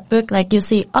your notebook, you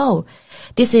see, oh,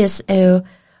 this is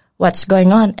what's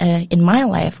going on in my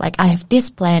life. I have this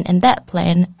plan and that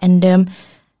plan, and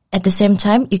at the same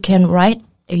time, you can write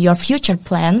your future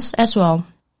plans as well.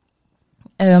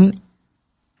 And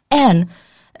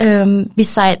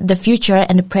beside the future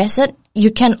and the present, you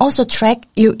can also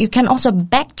you can also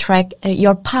backtrack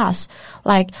your past,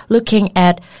 looking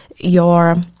at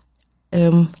your,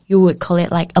 you would call it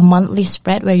a monthly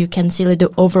spread, where you can see the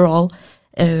overall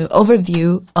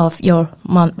overview of your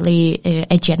monthly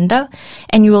agenda,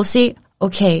 and you will see,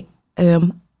 okay,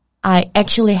 I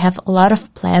actually have a lot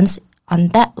of plans on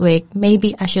that week.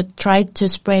 Maybe I should try to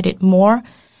spread it more,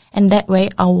 and that way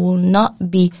I will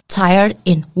not be tired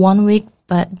in 1 week,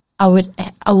 but I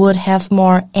would have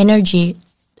more energy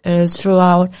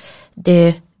throughout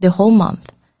the whole month.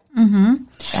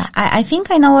 Yeah. I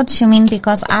think I know what you mean,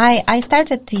 because I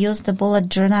started to use the bullet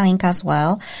journaling as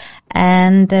well,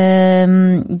 and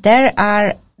there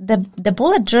are the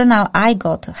bullet journal I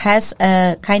got has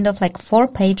a kind of like 4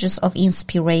 pages of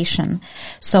inspiration.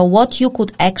 So what you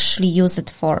could actually use it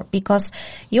for, because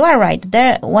you are right.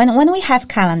 There, when we have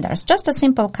calendars, just a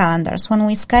simple calendars, when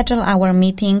we schedule our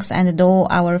meetings and do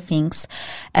our things,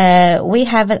 we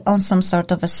have it on some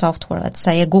sort of a software, let's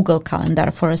say a Google Calendar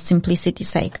for a simplicity's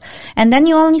sake. And then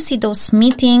you only see those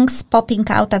meetings popping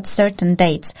out at certain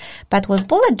dates. But with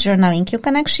bullet journaling, you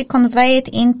can actually convey it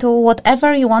into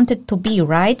whatever you want it to be,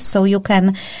 right? So you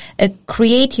can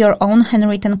create your own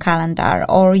handwritten calendar,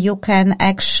 or you can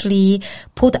actually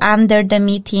put under the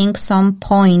meeting some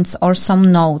points or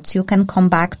some notes. You can come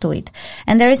back to it.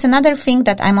 And there is another thing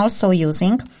that I'm also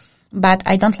using, but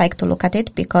I don't like to look at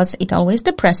it because it always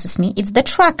depresses me. It's the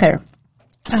tracker.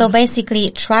 So basically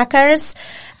trackers,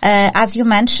 as you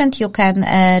mentioned, you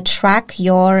can track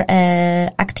your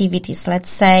activities. Let's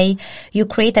say you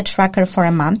create a tracker for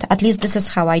a month. At least this is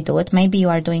how I do it. Maybe you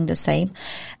are doing the same.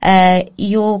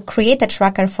 You create a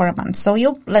tracker for a month. So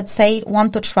you, let's say,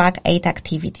 want to track 8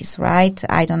 activities, right?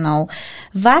 I don't know,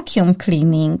 vacuum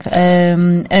cleaning,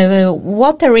 watering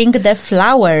the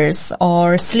flowers,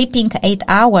 or sleeping 8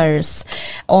 hours,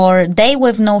 or day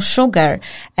with no sugar.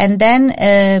 And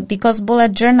then, because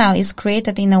bullet journal is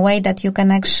created in a way that you can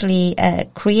actually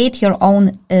create your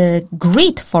own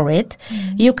grid for it,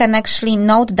 you can actually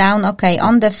note down, okay,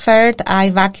 on the 3rd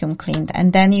I vacuum cleaned,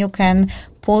 and then you can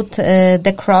put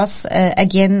the cross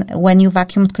again when you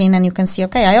vacuum clean, and you can see,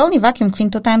 okay, I only vacuum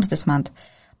cleaned 2 times this month.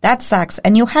 That sucks.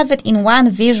 And you have it in one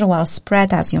visual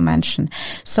spread, as you mentioned.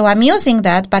 So I'm using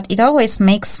that, but it always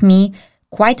makes me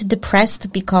quite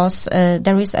depressed because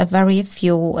there is a very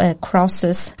few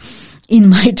crosses in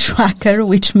my tracker,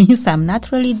 which means I'm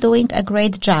not really doing a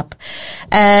great job.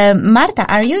 Marta,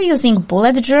 are you using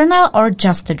bullet journal or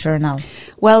just a journal?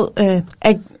 Well,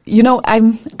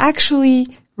 I'm actually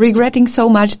regretting so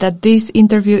much that this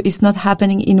interview is not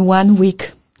happening in 1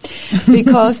 week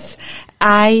because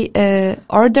I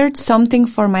ordered something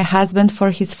for my husband for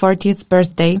his 40th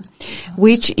birthday,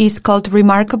 which is called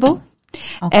Remarkable.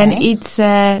 Okay. And it's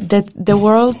the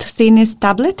world's thinnest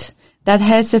tablet that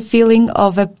has a feeling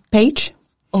of a page.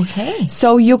 Okay.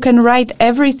 So you can write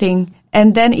everything,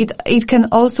 and then it can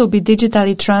also be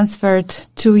digitally transferred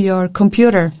to your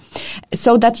computer,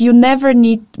 so that you never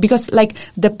need, because like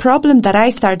the problem that I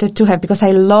started to have, because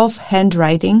I love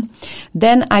handwriting,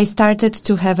 then I started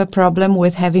to have a problem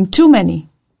with having too many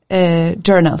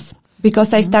journals.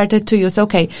 Because I started to use,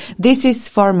 okay, this is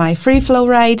for my free flow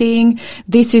writing,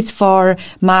 this is for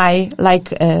my,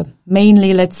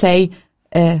 mainly, let's say,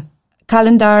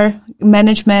 calendar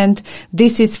management,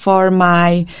 this is for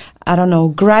my,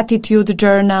 gratitude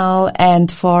journal,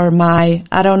 and for my,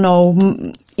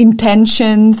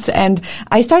 intentions. And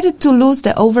I started to lose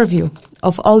the overview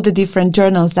of all the different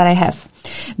journals that I have.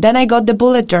 Then I got the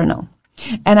bullet journal.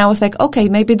 And I was like, okay,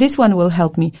 maybe this one will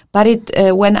help me. But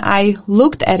when I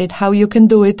looked at it, how you can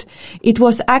do it, it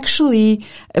was actually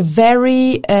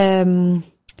it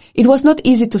was not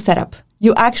easy to set up.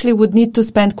 You actually would need to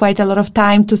spend quite a lot of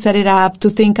time to set it up, to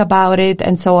think about it,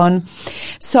 and so on.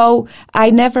 So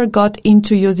I never got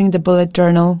into using the bullet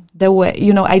journal the way,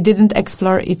 I didn't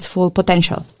explore its full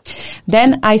potential.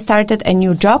 Then I started a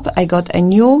new job. I got a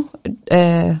new,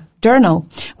 journal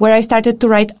where I started to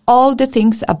write all the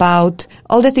things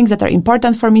that are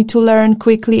important for me to learn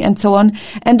quickly and so on.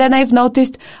 And then I've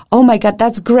noticed, oh my God,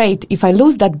 that's great. If I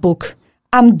lose that book,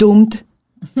 I'm doomed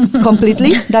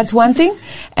completely. That's one thing.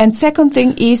 And second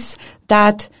thing is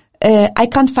that I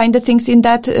can't find the things in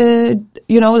that,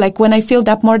 when I filled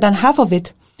up more than half of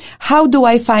it. How do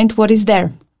I find what is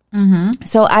there? Mm-hmm.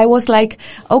 So I was like,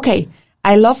 okay,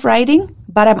 I love writing,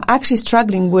 but I'm actually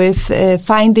struggling with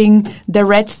finding the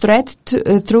red thread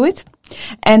through it,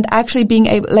 and actually being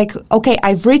able, okay,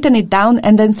 I've written it down,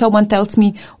 and then someone tells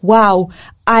me, "Wow,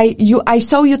 I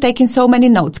saw you taking so many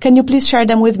notes. Can you please share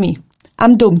them with me?"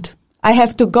 I'm doomed. I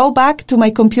have to go back to my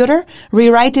computer,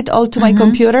 rewrite it all to my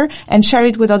computer, and share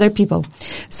it with other people.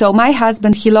 So my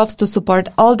husband, he loves to support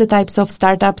all the types of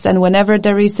startups, and whenever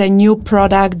there is a new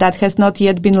product that has not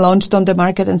yet been launched on the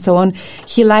market and so on,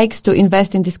 he likes to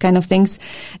invest in these kind of things.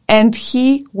 And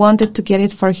he wanted to get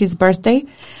it for his birthday.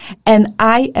 And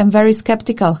I am very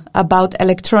skeptical about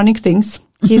electronic things.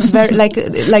 He's very,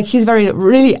 he's very,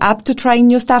 really up to trying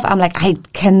new stuff. I'm like, I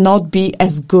cannot be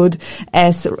as good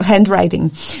as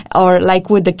handwriting. Or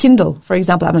like with the Kindle, for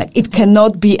example, I'm like, it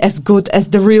cannot be as good as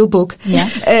the real book.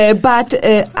 Yeah. But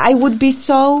I would be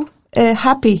so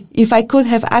happy if I could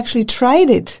have actually tried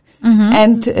it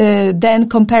and then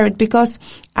compare it, because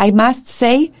I must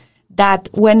say that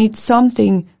when it's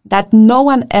something that no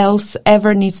one else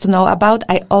ever needs to know about,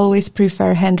 I always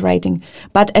prefer handwriting.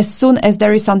 But as soon as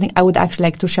there is something I would actually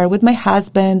like to share with my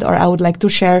husband, or I would like to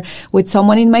share with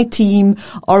someone in my team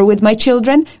or with my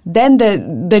children, then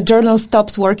the journal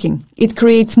stops working. It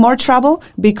creates more trouble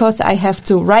because I have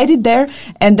to write it there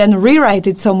and then rewrite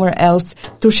it somewhere else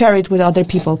to share it with other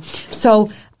people. So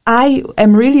I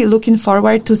am really looking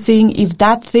forward to seeing if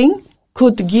that thing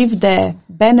could give the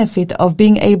benefit of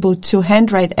being able to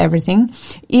handwrite everything,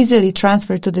 easily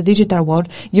transfer to the digital world.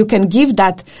 You can give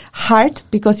that heart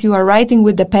because you are writing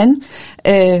with the pen.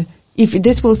 If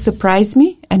this will surprise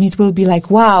me and it will be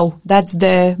like, wow, that's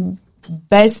the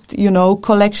best,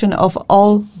 collection of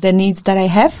all the needs that I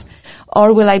have.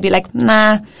 Or will I be like,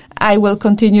 nah, I will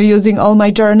continue using all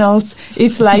my journals.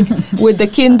 It's like with the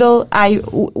Kindle,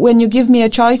 when you give me a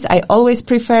choice, I always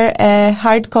prefer a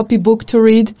hard copy book to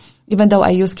read, even though I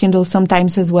use Kindle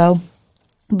sometimes as well.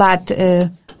 But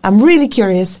I'm really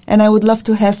curious, and I would love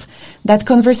to have that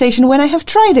conversation when I have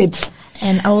tried it.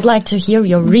 And I would like to hear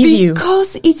your review.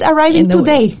 Because it's arriving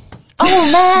today.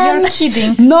 Oh man! You're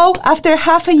kidding. No, after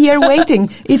half a year waiting,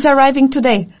 it's arriving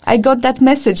today. I got that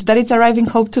message that it's arriving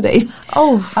home today.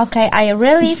 Oh, okay. I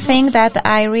really think that,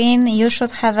 Irene, you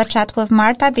should have a chat with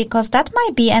Marta, because that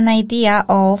might be an idea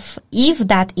of, if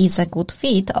that is a good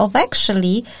fit, of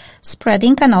actually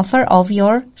spreading an offer of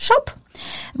your shop.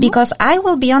 Because I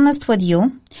will be honest with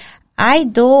you, I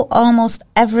do almost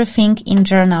everything in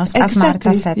journals, as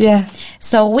Marta said. Yeah.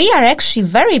 So we are actually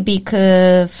very big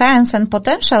fans and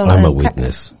potential. I'm a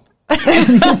witness.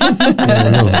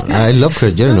 I love her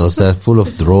journals. They're full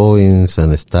of drawings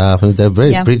and stuff, and they're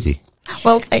very pretty.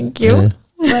 Well, thank you. Yeah.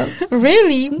 Well,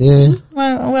 really? Yeah.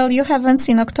 Well, you haven't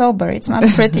seen October. It's not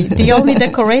pretty. The only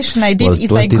decoration I did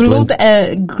is I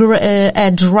 2020. glued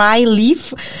a dry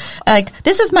leaf. Like,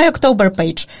 this is my October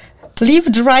page.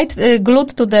 Leaf dried, glued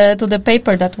to the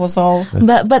paper. That was all.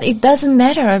 But it doesn't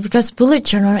matter, because bullet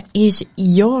journal is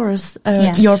yours,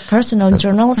 your personal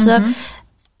journal. So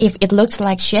if it looks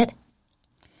like shit,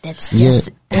 that's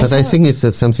just. Yeah, but I think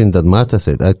it's something that Marta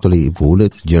said. Actually,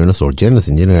 bullet journals or journals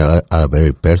in general are a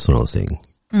very personal thing.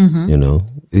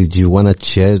 If you want to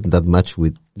share that much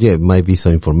with, it might be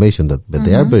some information but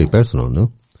they are very personal,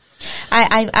 no?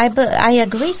 I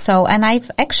agree so, and I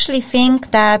actually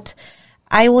think that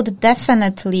I would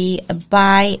definitely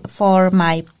buy for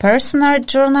my personal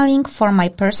journaling, for my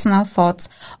personal thoughts,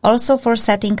 also for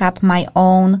setting up my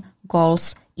own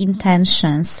goals,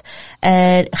 intentions,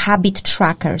 habit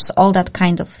trackers, all that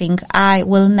kind of thing. I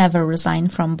will never resign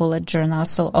from bullet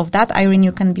journals. So of that, Irene,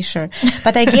 you can be sure.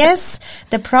 But I guess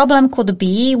the problem could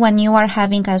be when you are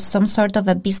having some sort of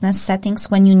a business settings,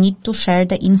 when you need to share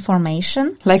the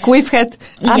information. Like we've had,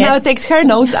 Anna takes her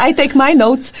notes, I take my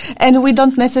notes, and we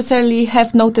don't necessarily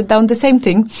have noted down the same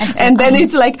thing. Exactly. And then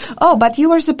it's like, oh, but you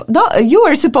were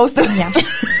supposed to. Yeah.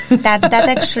 That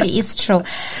actually is true.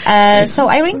 So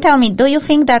Irene, tell me, do you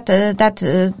think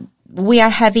that we are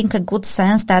having a good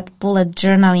sense that bullet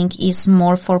journaling is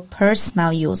more for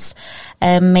personal use,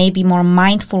 maybe more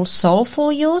mindful,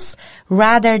 soulful use,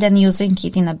 rather than using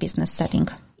it in a business setting?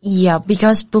 Yeah,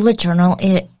 because bullet journal,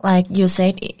 like you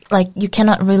said, you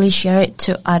cannot really share it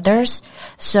to others.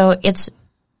 So it's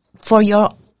for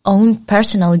your own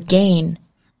personal gain.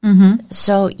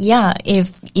 So yeah,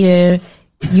 if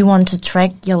you want to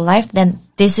track your life, then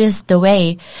this is the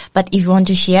way. But if you want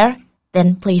to share,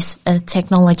 then please,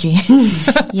 technology.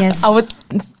 Yes. I would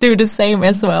do the same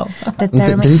as well.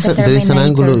 There is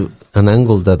an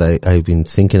angle that I've been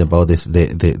thinking about, is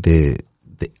the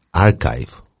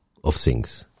archive of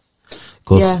things.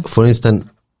 Because, for instance,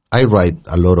 I write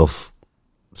a lot of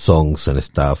songs and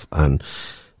stuff, and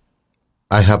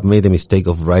I have made the mistake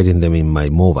of writing them in my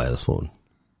mobile phone.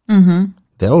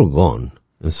 They're all gone.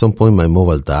 At some point, my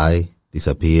mobile died,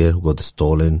 disappeared, got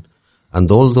stolen. And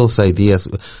all those ideas,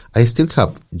 I still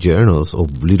have journals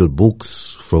of little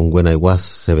books from when I was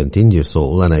 17 years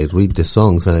old, and I read the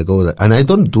songs and I go, and I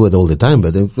don't do it all the time,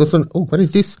 but then, oh, what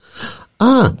is this?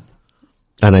 And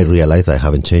I realize I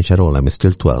haven't changed at all. I'm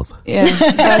still 12. Yeah.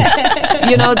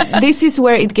 But, this is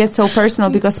where it gets so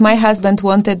personal, because my husband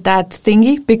wanted that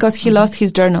thingy because he lost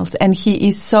his journals, and he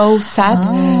is so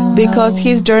sad because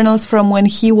his journals from when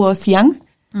he was young,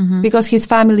 because his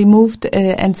family moved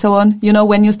and so on.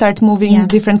 When you start moving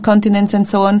different continents and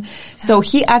so on. So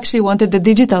he actually wanted the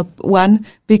digital one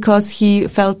because he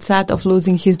felt sad of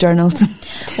losing his journals.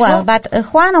 Well, but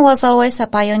Juan was always a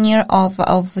pioneer of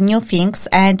new things,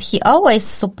 and he always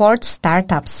supports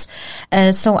startups.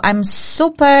 So I'm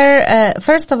super,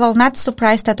 first of all, not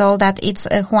surprised at all that it's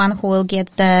Juan who will get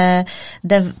the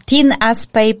thin as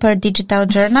paper digital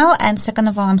journal. And second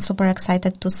of all, I'm super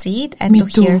excited to see it and Me to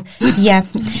too. hear. Yeah.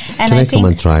 And Can I come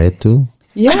and try it too?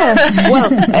 Yeah. Well,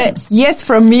 yes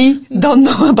from me. Don't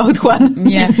know about one.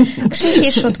 yeah. Actually,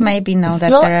 he should maybe know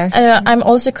that Well, there are. I'm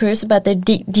also curious about the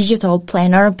digital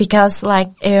planner because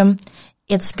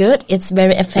it's good, it's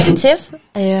very effective,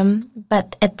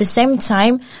 but at the same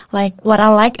time, like what I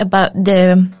like about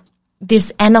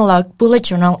this analog bullet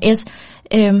journal is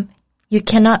you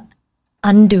cannot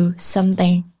undo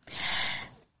something.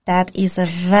 That is a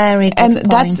very good And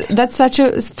point. that's such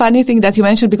a funny thing that you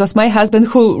mentioned, because my husband,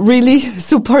 who really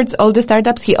supports all the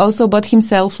startups, he also bought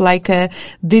himself like a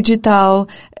digital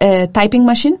typing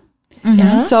machine.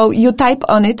 Yeah. So you type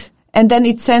on it, and then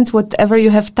it sends whatever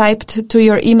you have typed to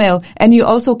your email, and you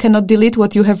also cannot delete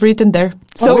what you have written there.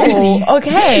 So,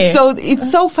 Okay. so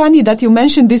it's so funny that you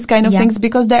mentioned these kind of Yeah. things,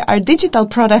 because there are digital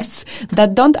products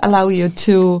that don't allow you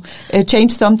to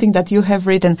change something that you have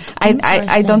written.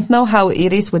 I don't know how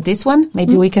it is with this one.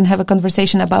 Maybe we can have a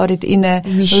conversation about it in a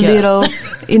We should.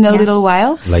 little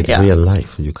while. Like Yeah. real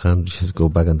life. You can't just go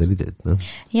back and delete it, no?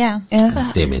 Yeah.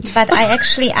 Yeah. Damn it. But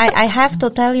I have to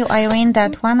tell you, Irene,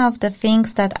 that one of the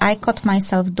things that I caught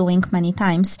myself doing many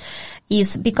times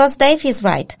is, because Dave is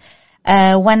right.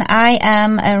 When I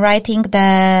am writing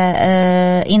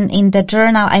in the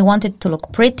journal, I want it to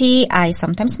look pretty. I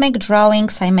sometimes make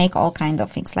drawings. I make all kinds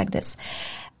of things like this.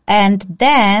 And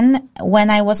then when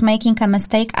I was making a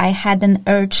mistake, I had an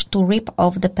urge to rip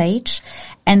off the page.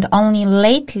 And only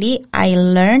lately I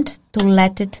learned to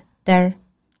let it there,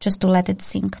 just to let it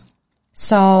sink.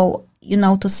 So,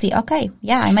 to see, okay,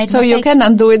 yeah, I made So mistakes. you can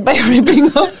undo it by ripping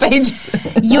off pages.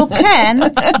 You can,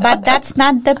 but that's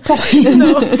not the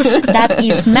point. That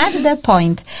is not the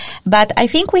point. But I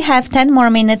think we have 10 more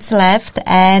minutes left,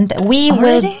 and we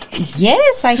will.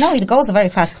 Yes, I know, it goes very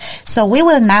fast. So we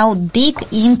will now dig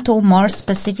into more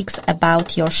specifics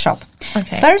about your shop.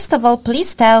 Okay. First of all,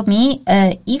 please tell me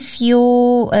if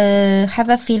you have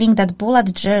a feeling that bullet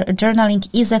journaling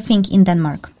is a thing in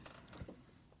Denmark.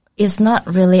 It's not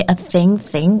really a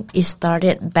thing. It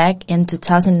started back in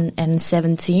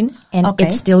 2017 and Okay.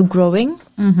 it's still growing.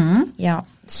 Mm-hmm. Yeah.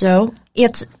 So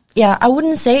I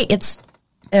wouldn't say it's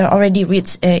already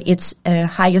reached its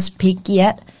highest peak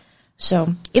yet.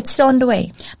 So it's still on the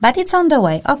way. But it's on the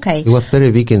way. Okay. It was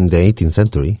very big in the 18th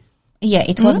century. Yeah,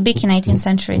 it was big in 18th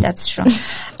century, that's true.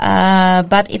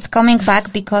 But it's coming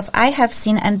back because I have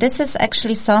seen, and this is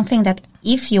actually something that,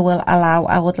 if you will allow,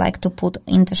 I would like to put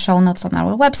in the show notes on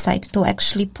our website, to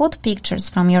actually put pictures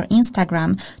from your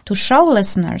Instagram to show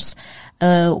listeners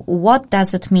what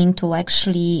does it mean to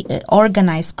actually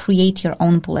create your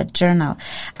own bullet journal.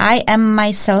 I am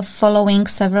myself following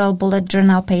several bullet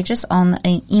journal pages on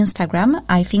Instagram,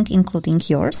 I think including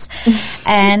yours.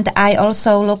 And I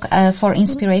also look for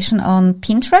inspiration on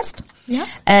Pinterest.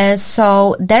 Yeah.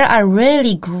 So there are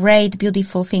really great,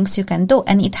 beautiful things you can do.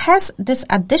 And it has this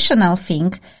additional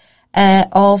thing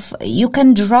of you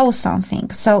can draw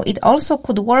something. So it also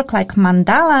could work like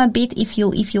mandala a bit if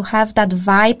you have that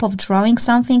vibe of drawing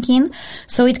something in.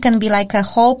 So it can be like a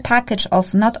whole package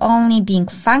of not only being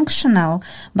functional,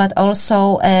 but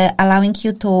also allowing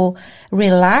you to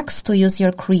relax, to use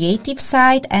your creative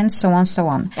side, and so on, so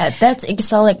on. Yeah, that's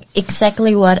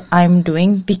exactly what I'm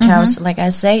doing because, like I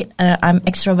said, I'm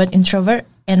extrovert, introvert,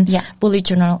 and Yeah. bullet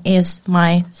journal is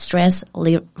my stress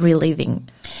relieving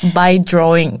by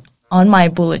drawing on my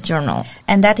bullet journal.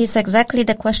 And that is exactly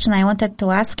the question I wanted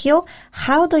to ask you.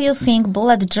 How do you think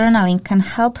bullet journaling can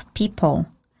help people,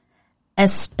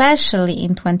 especially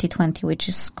in 2020, which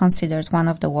is considered one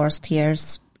of the worst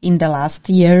years in the last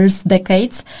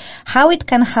decades? How it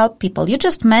can help people? You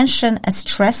just mentioned a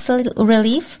stress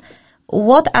relief.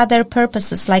 What other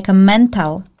purposes, like a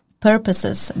mental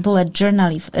purposes, bullet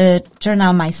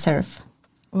journal might serve?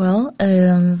 Well,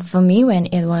 for me, when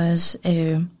it was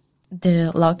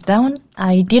the lockdown,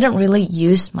 I didn't really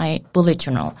use my bullet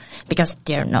journal because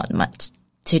there's not much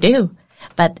to do.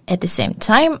 But at the same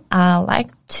time, I like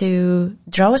to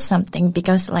draw something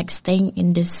because like staying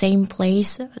in the same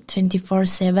place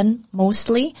 24/7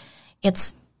 mostly,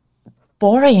 it's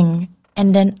boring.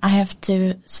 And then I have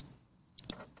to,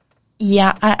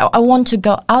 I want to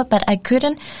go out, but I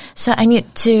couldn't. So I need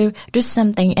to do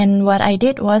something. And what I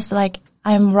did was like,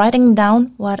 I'm writing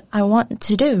down what I want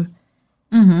to do.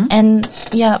 Mm-hmm. And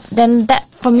then that,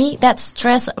 for me, that's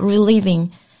stress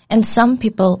relieving. And some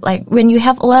people, like when you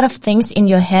have a lot of things in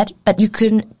your head, but you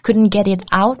couldn't get it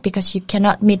out because you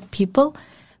cannot meet people,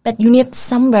 but you need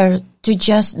somewhere to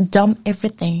just dump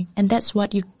everything. And that's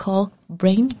what you call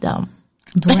brain dump.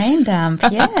 Brain dump,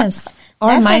 yes.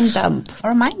 Or mind dump.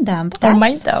 Or mind dump. Or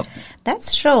mind dump.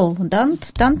 That's true.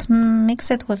 Don't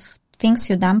mix it with things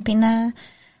you dump in a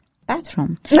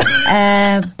bathroom.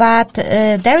 But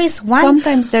there is one.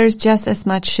 Sometimes there's just as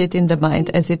much shit in the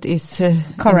mind as it is in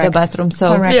the bathroom.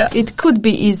 So it could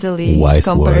be easily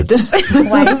compared.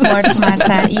 Wise words,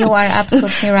 Marta. You are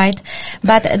absolutely right.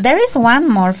 But there is one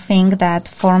more thing that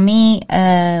for me,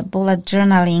 bullet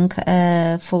journaling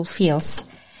fulfills.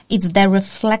 It's the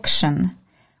reflection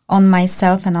on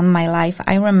myself and on my life.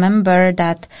 I remember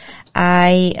that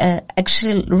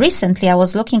actually recently I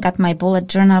was looking at my bullet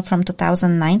journal from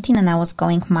 2019 and I was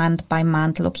going month by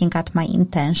month looking at my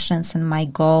intentions and my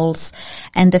goals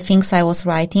and the things I was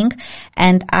writing,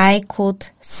 and I could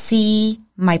see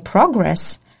my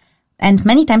progress. And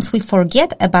many times we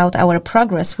forget about our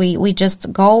progress. We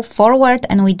just go forward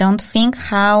and we don't think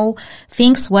how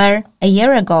things were a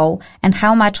year ago and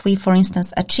how much we, for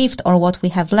instance, achieved or what we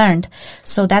have learned.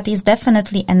 So that is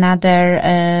definitely another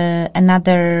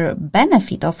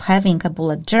benefit of having a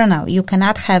bullet journal. You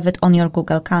cannot have it on your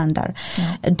Google Calendar.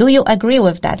 No. Do you agree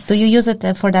with that? Do you use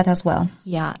it for that as well?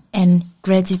 Yeah, and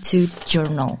gratitude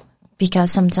journal,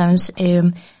 because sometimes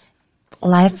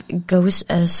life goes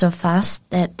so fast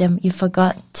that you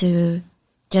forgot to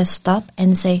just stop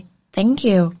and say thank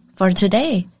you for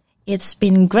today. It's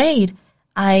been great.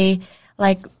 When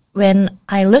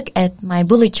I look at my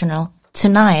bullet journal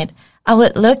tonight, I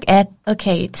would look at,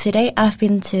 okay, today I've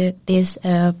been to this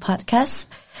podcast,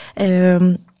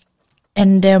 and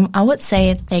I would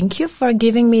say thank you for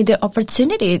giving me the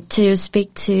opportunity to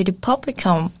speak to the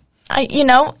publicum. I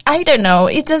don't know.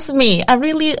 It's just me. I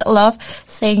really love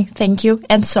saying thank you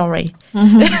and sorry.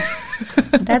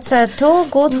 Mm-hmm. That's two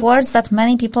good words that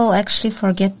many people actually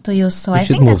forget to use. So I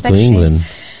think that's actually England.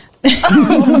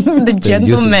 The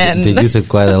gentleman. They use it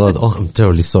quite a lot. Oh, I'm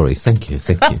terribly sorry. Thank you.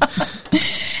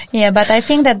 Yeah, but I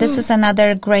think that this is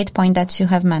another great point that you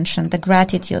have mentioned, the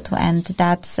gratitude, and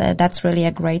that's really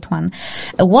a great one.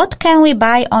 What can we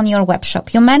buy on your web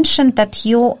shop? You mentioned that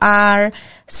you are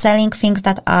selling things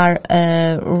that are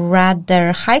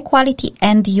rather high quality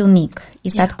and unique.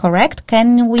 Is that correct?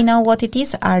 Can we know what it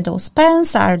is? Are those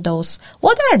pens?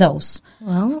 What are those?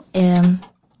 Well,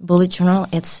 bullet journal,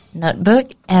 it's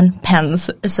notebook and pens.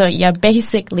 So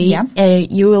basically,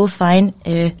 you will find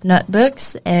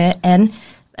notebooks and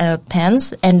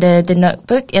pens, and the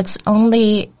notebook, it's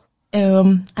only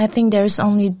I think there's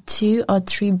only 2 or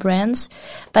 3 brands,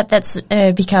 but that's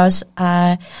because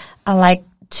I like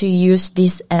to use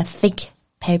this thick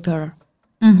paper.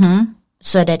 Mm-hmm.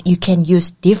 So that you can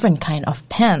use different kind of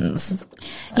pens.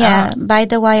 Yeah, by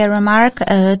the way, a remark,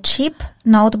 cheap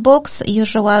notebooks,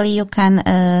 usually you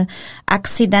can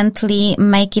accidentally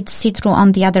make it see-through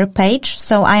on the other page.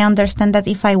 So I understand that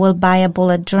if I will buy a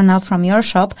bullet journal from your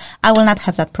shop, I will not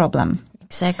have that problem.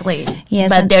 Exactly. Yes.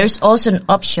 But there's also an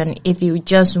option if you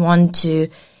just want to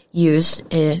use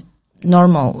a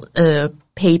normal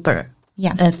paper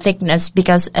thickness,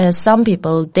 because some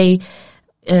people, they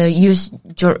use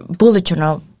bullet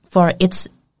journal for its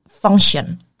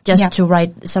function, just to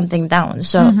write something down.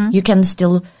 So you can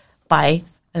still buy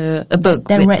a book.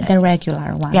 The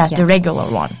regular one. Yeah, the regular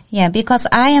one. Yeah, because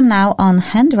I am now on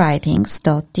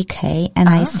handwritings.dk and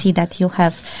I see that you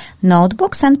have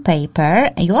notebooks and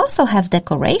paper. You also have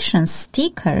decorations,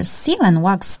 stickers, seal and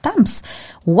wax stamps,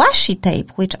 washi tape,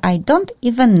 which I don't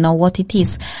even know what it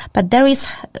is. But there is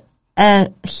a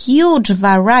huge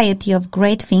variety of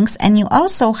great things, and you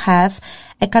also have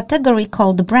a category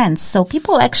called brands, so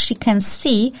people actually can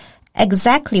see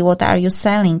exactly what are you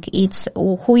selling, it's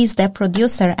who is the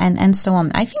producer and so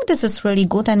on. I think this is really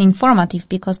good and informative,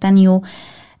 because then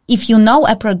if you know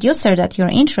a producer that you're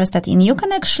interested in, you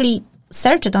can actually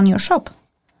search it on your shop.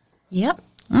 Yep.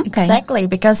 Okay. Exactly,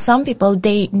 because some people,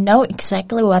 they know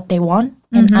exactly what they want,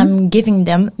 and I'm giving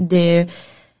them the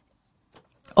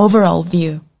overall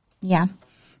view. Yeah,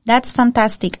 that's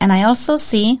fantastic. And I also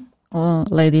see,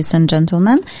 ladies and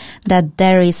gentlemen, that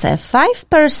there is a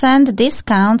 5%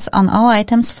 discounts on all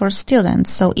items for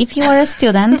students. So if you are a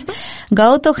student,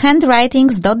 go to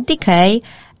handwritings.dk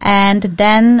and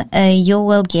then you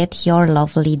will get your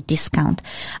lovely discount.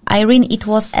 Irene, it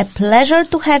was a pleasure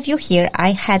to have you here.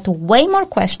 I had way more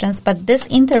questions, but this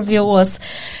interview was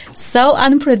so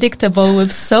unpredictable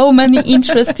with so many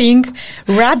interesting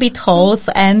rabbit holes.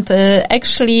 And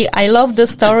actually, I love the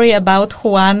story about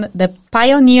Juan, the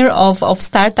pioneer of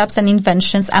startups and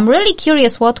inventions. I'm really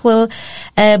curious what will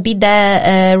be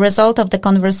the result of the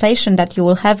conversation that you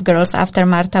will have, girls, after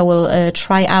Marta will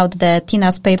try out the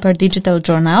Tina's Paper digital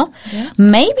journal. Yeah.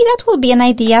 Maybe that will be an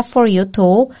idea for you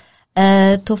to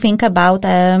think about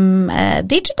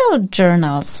digital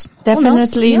journals.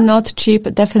 Definitely not cheap,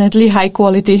 definitely high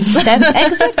quality.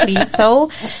 Exactly.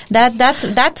 So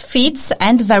that fits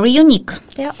and very unique.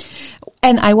 Yeah.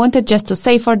 And I wanted just to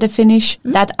say for the finish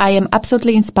that I am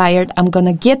absolutely inspired. I'm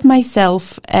gonna get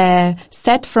myself a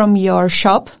set from your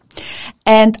shop,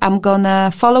 and I'm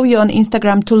gonna follow you on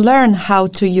Instagram to learn how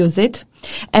to use it.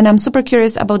 And I'm super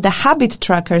curious about the habit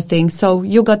tracker thing. So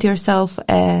you got yourself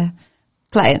a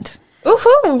client.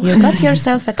 Woohoo! You got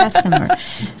yourself a customer.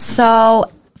 So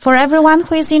for everyone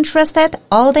who is interested,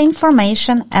 all the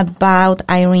information about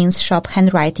Irene's shop,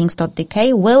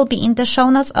 handwritings.dk, will be in the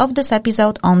show notes of this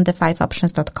episode on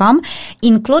the5options.com,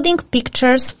 including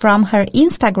pictures from her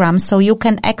Instagram, so you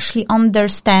can actually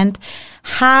understand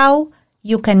how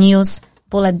you can use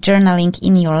bullet journaling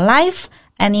in your life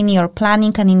and in your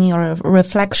planning and in your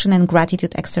reflection and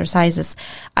gratitude exercises.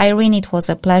 Irene, it was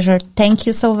a pleasure. Thank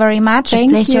you so very much. The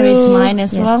pleasure is mine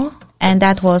as well. And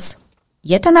that was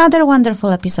yet another wonderful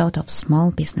episode of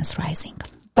Small Business Rising.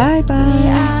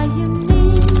 Bye-bye.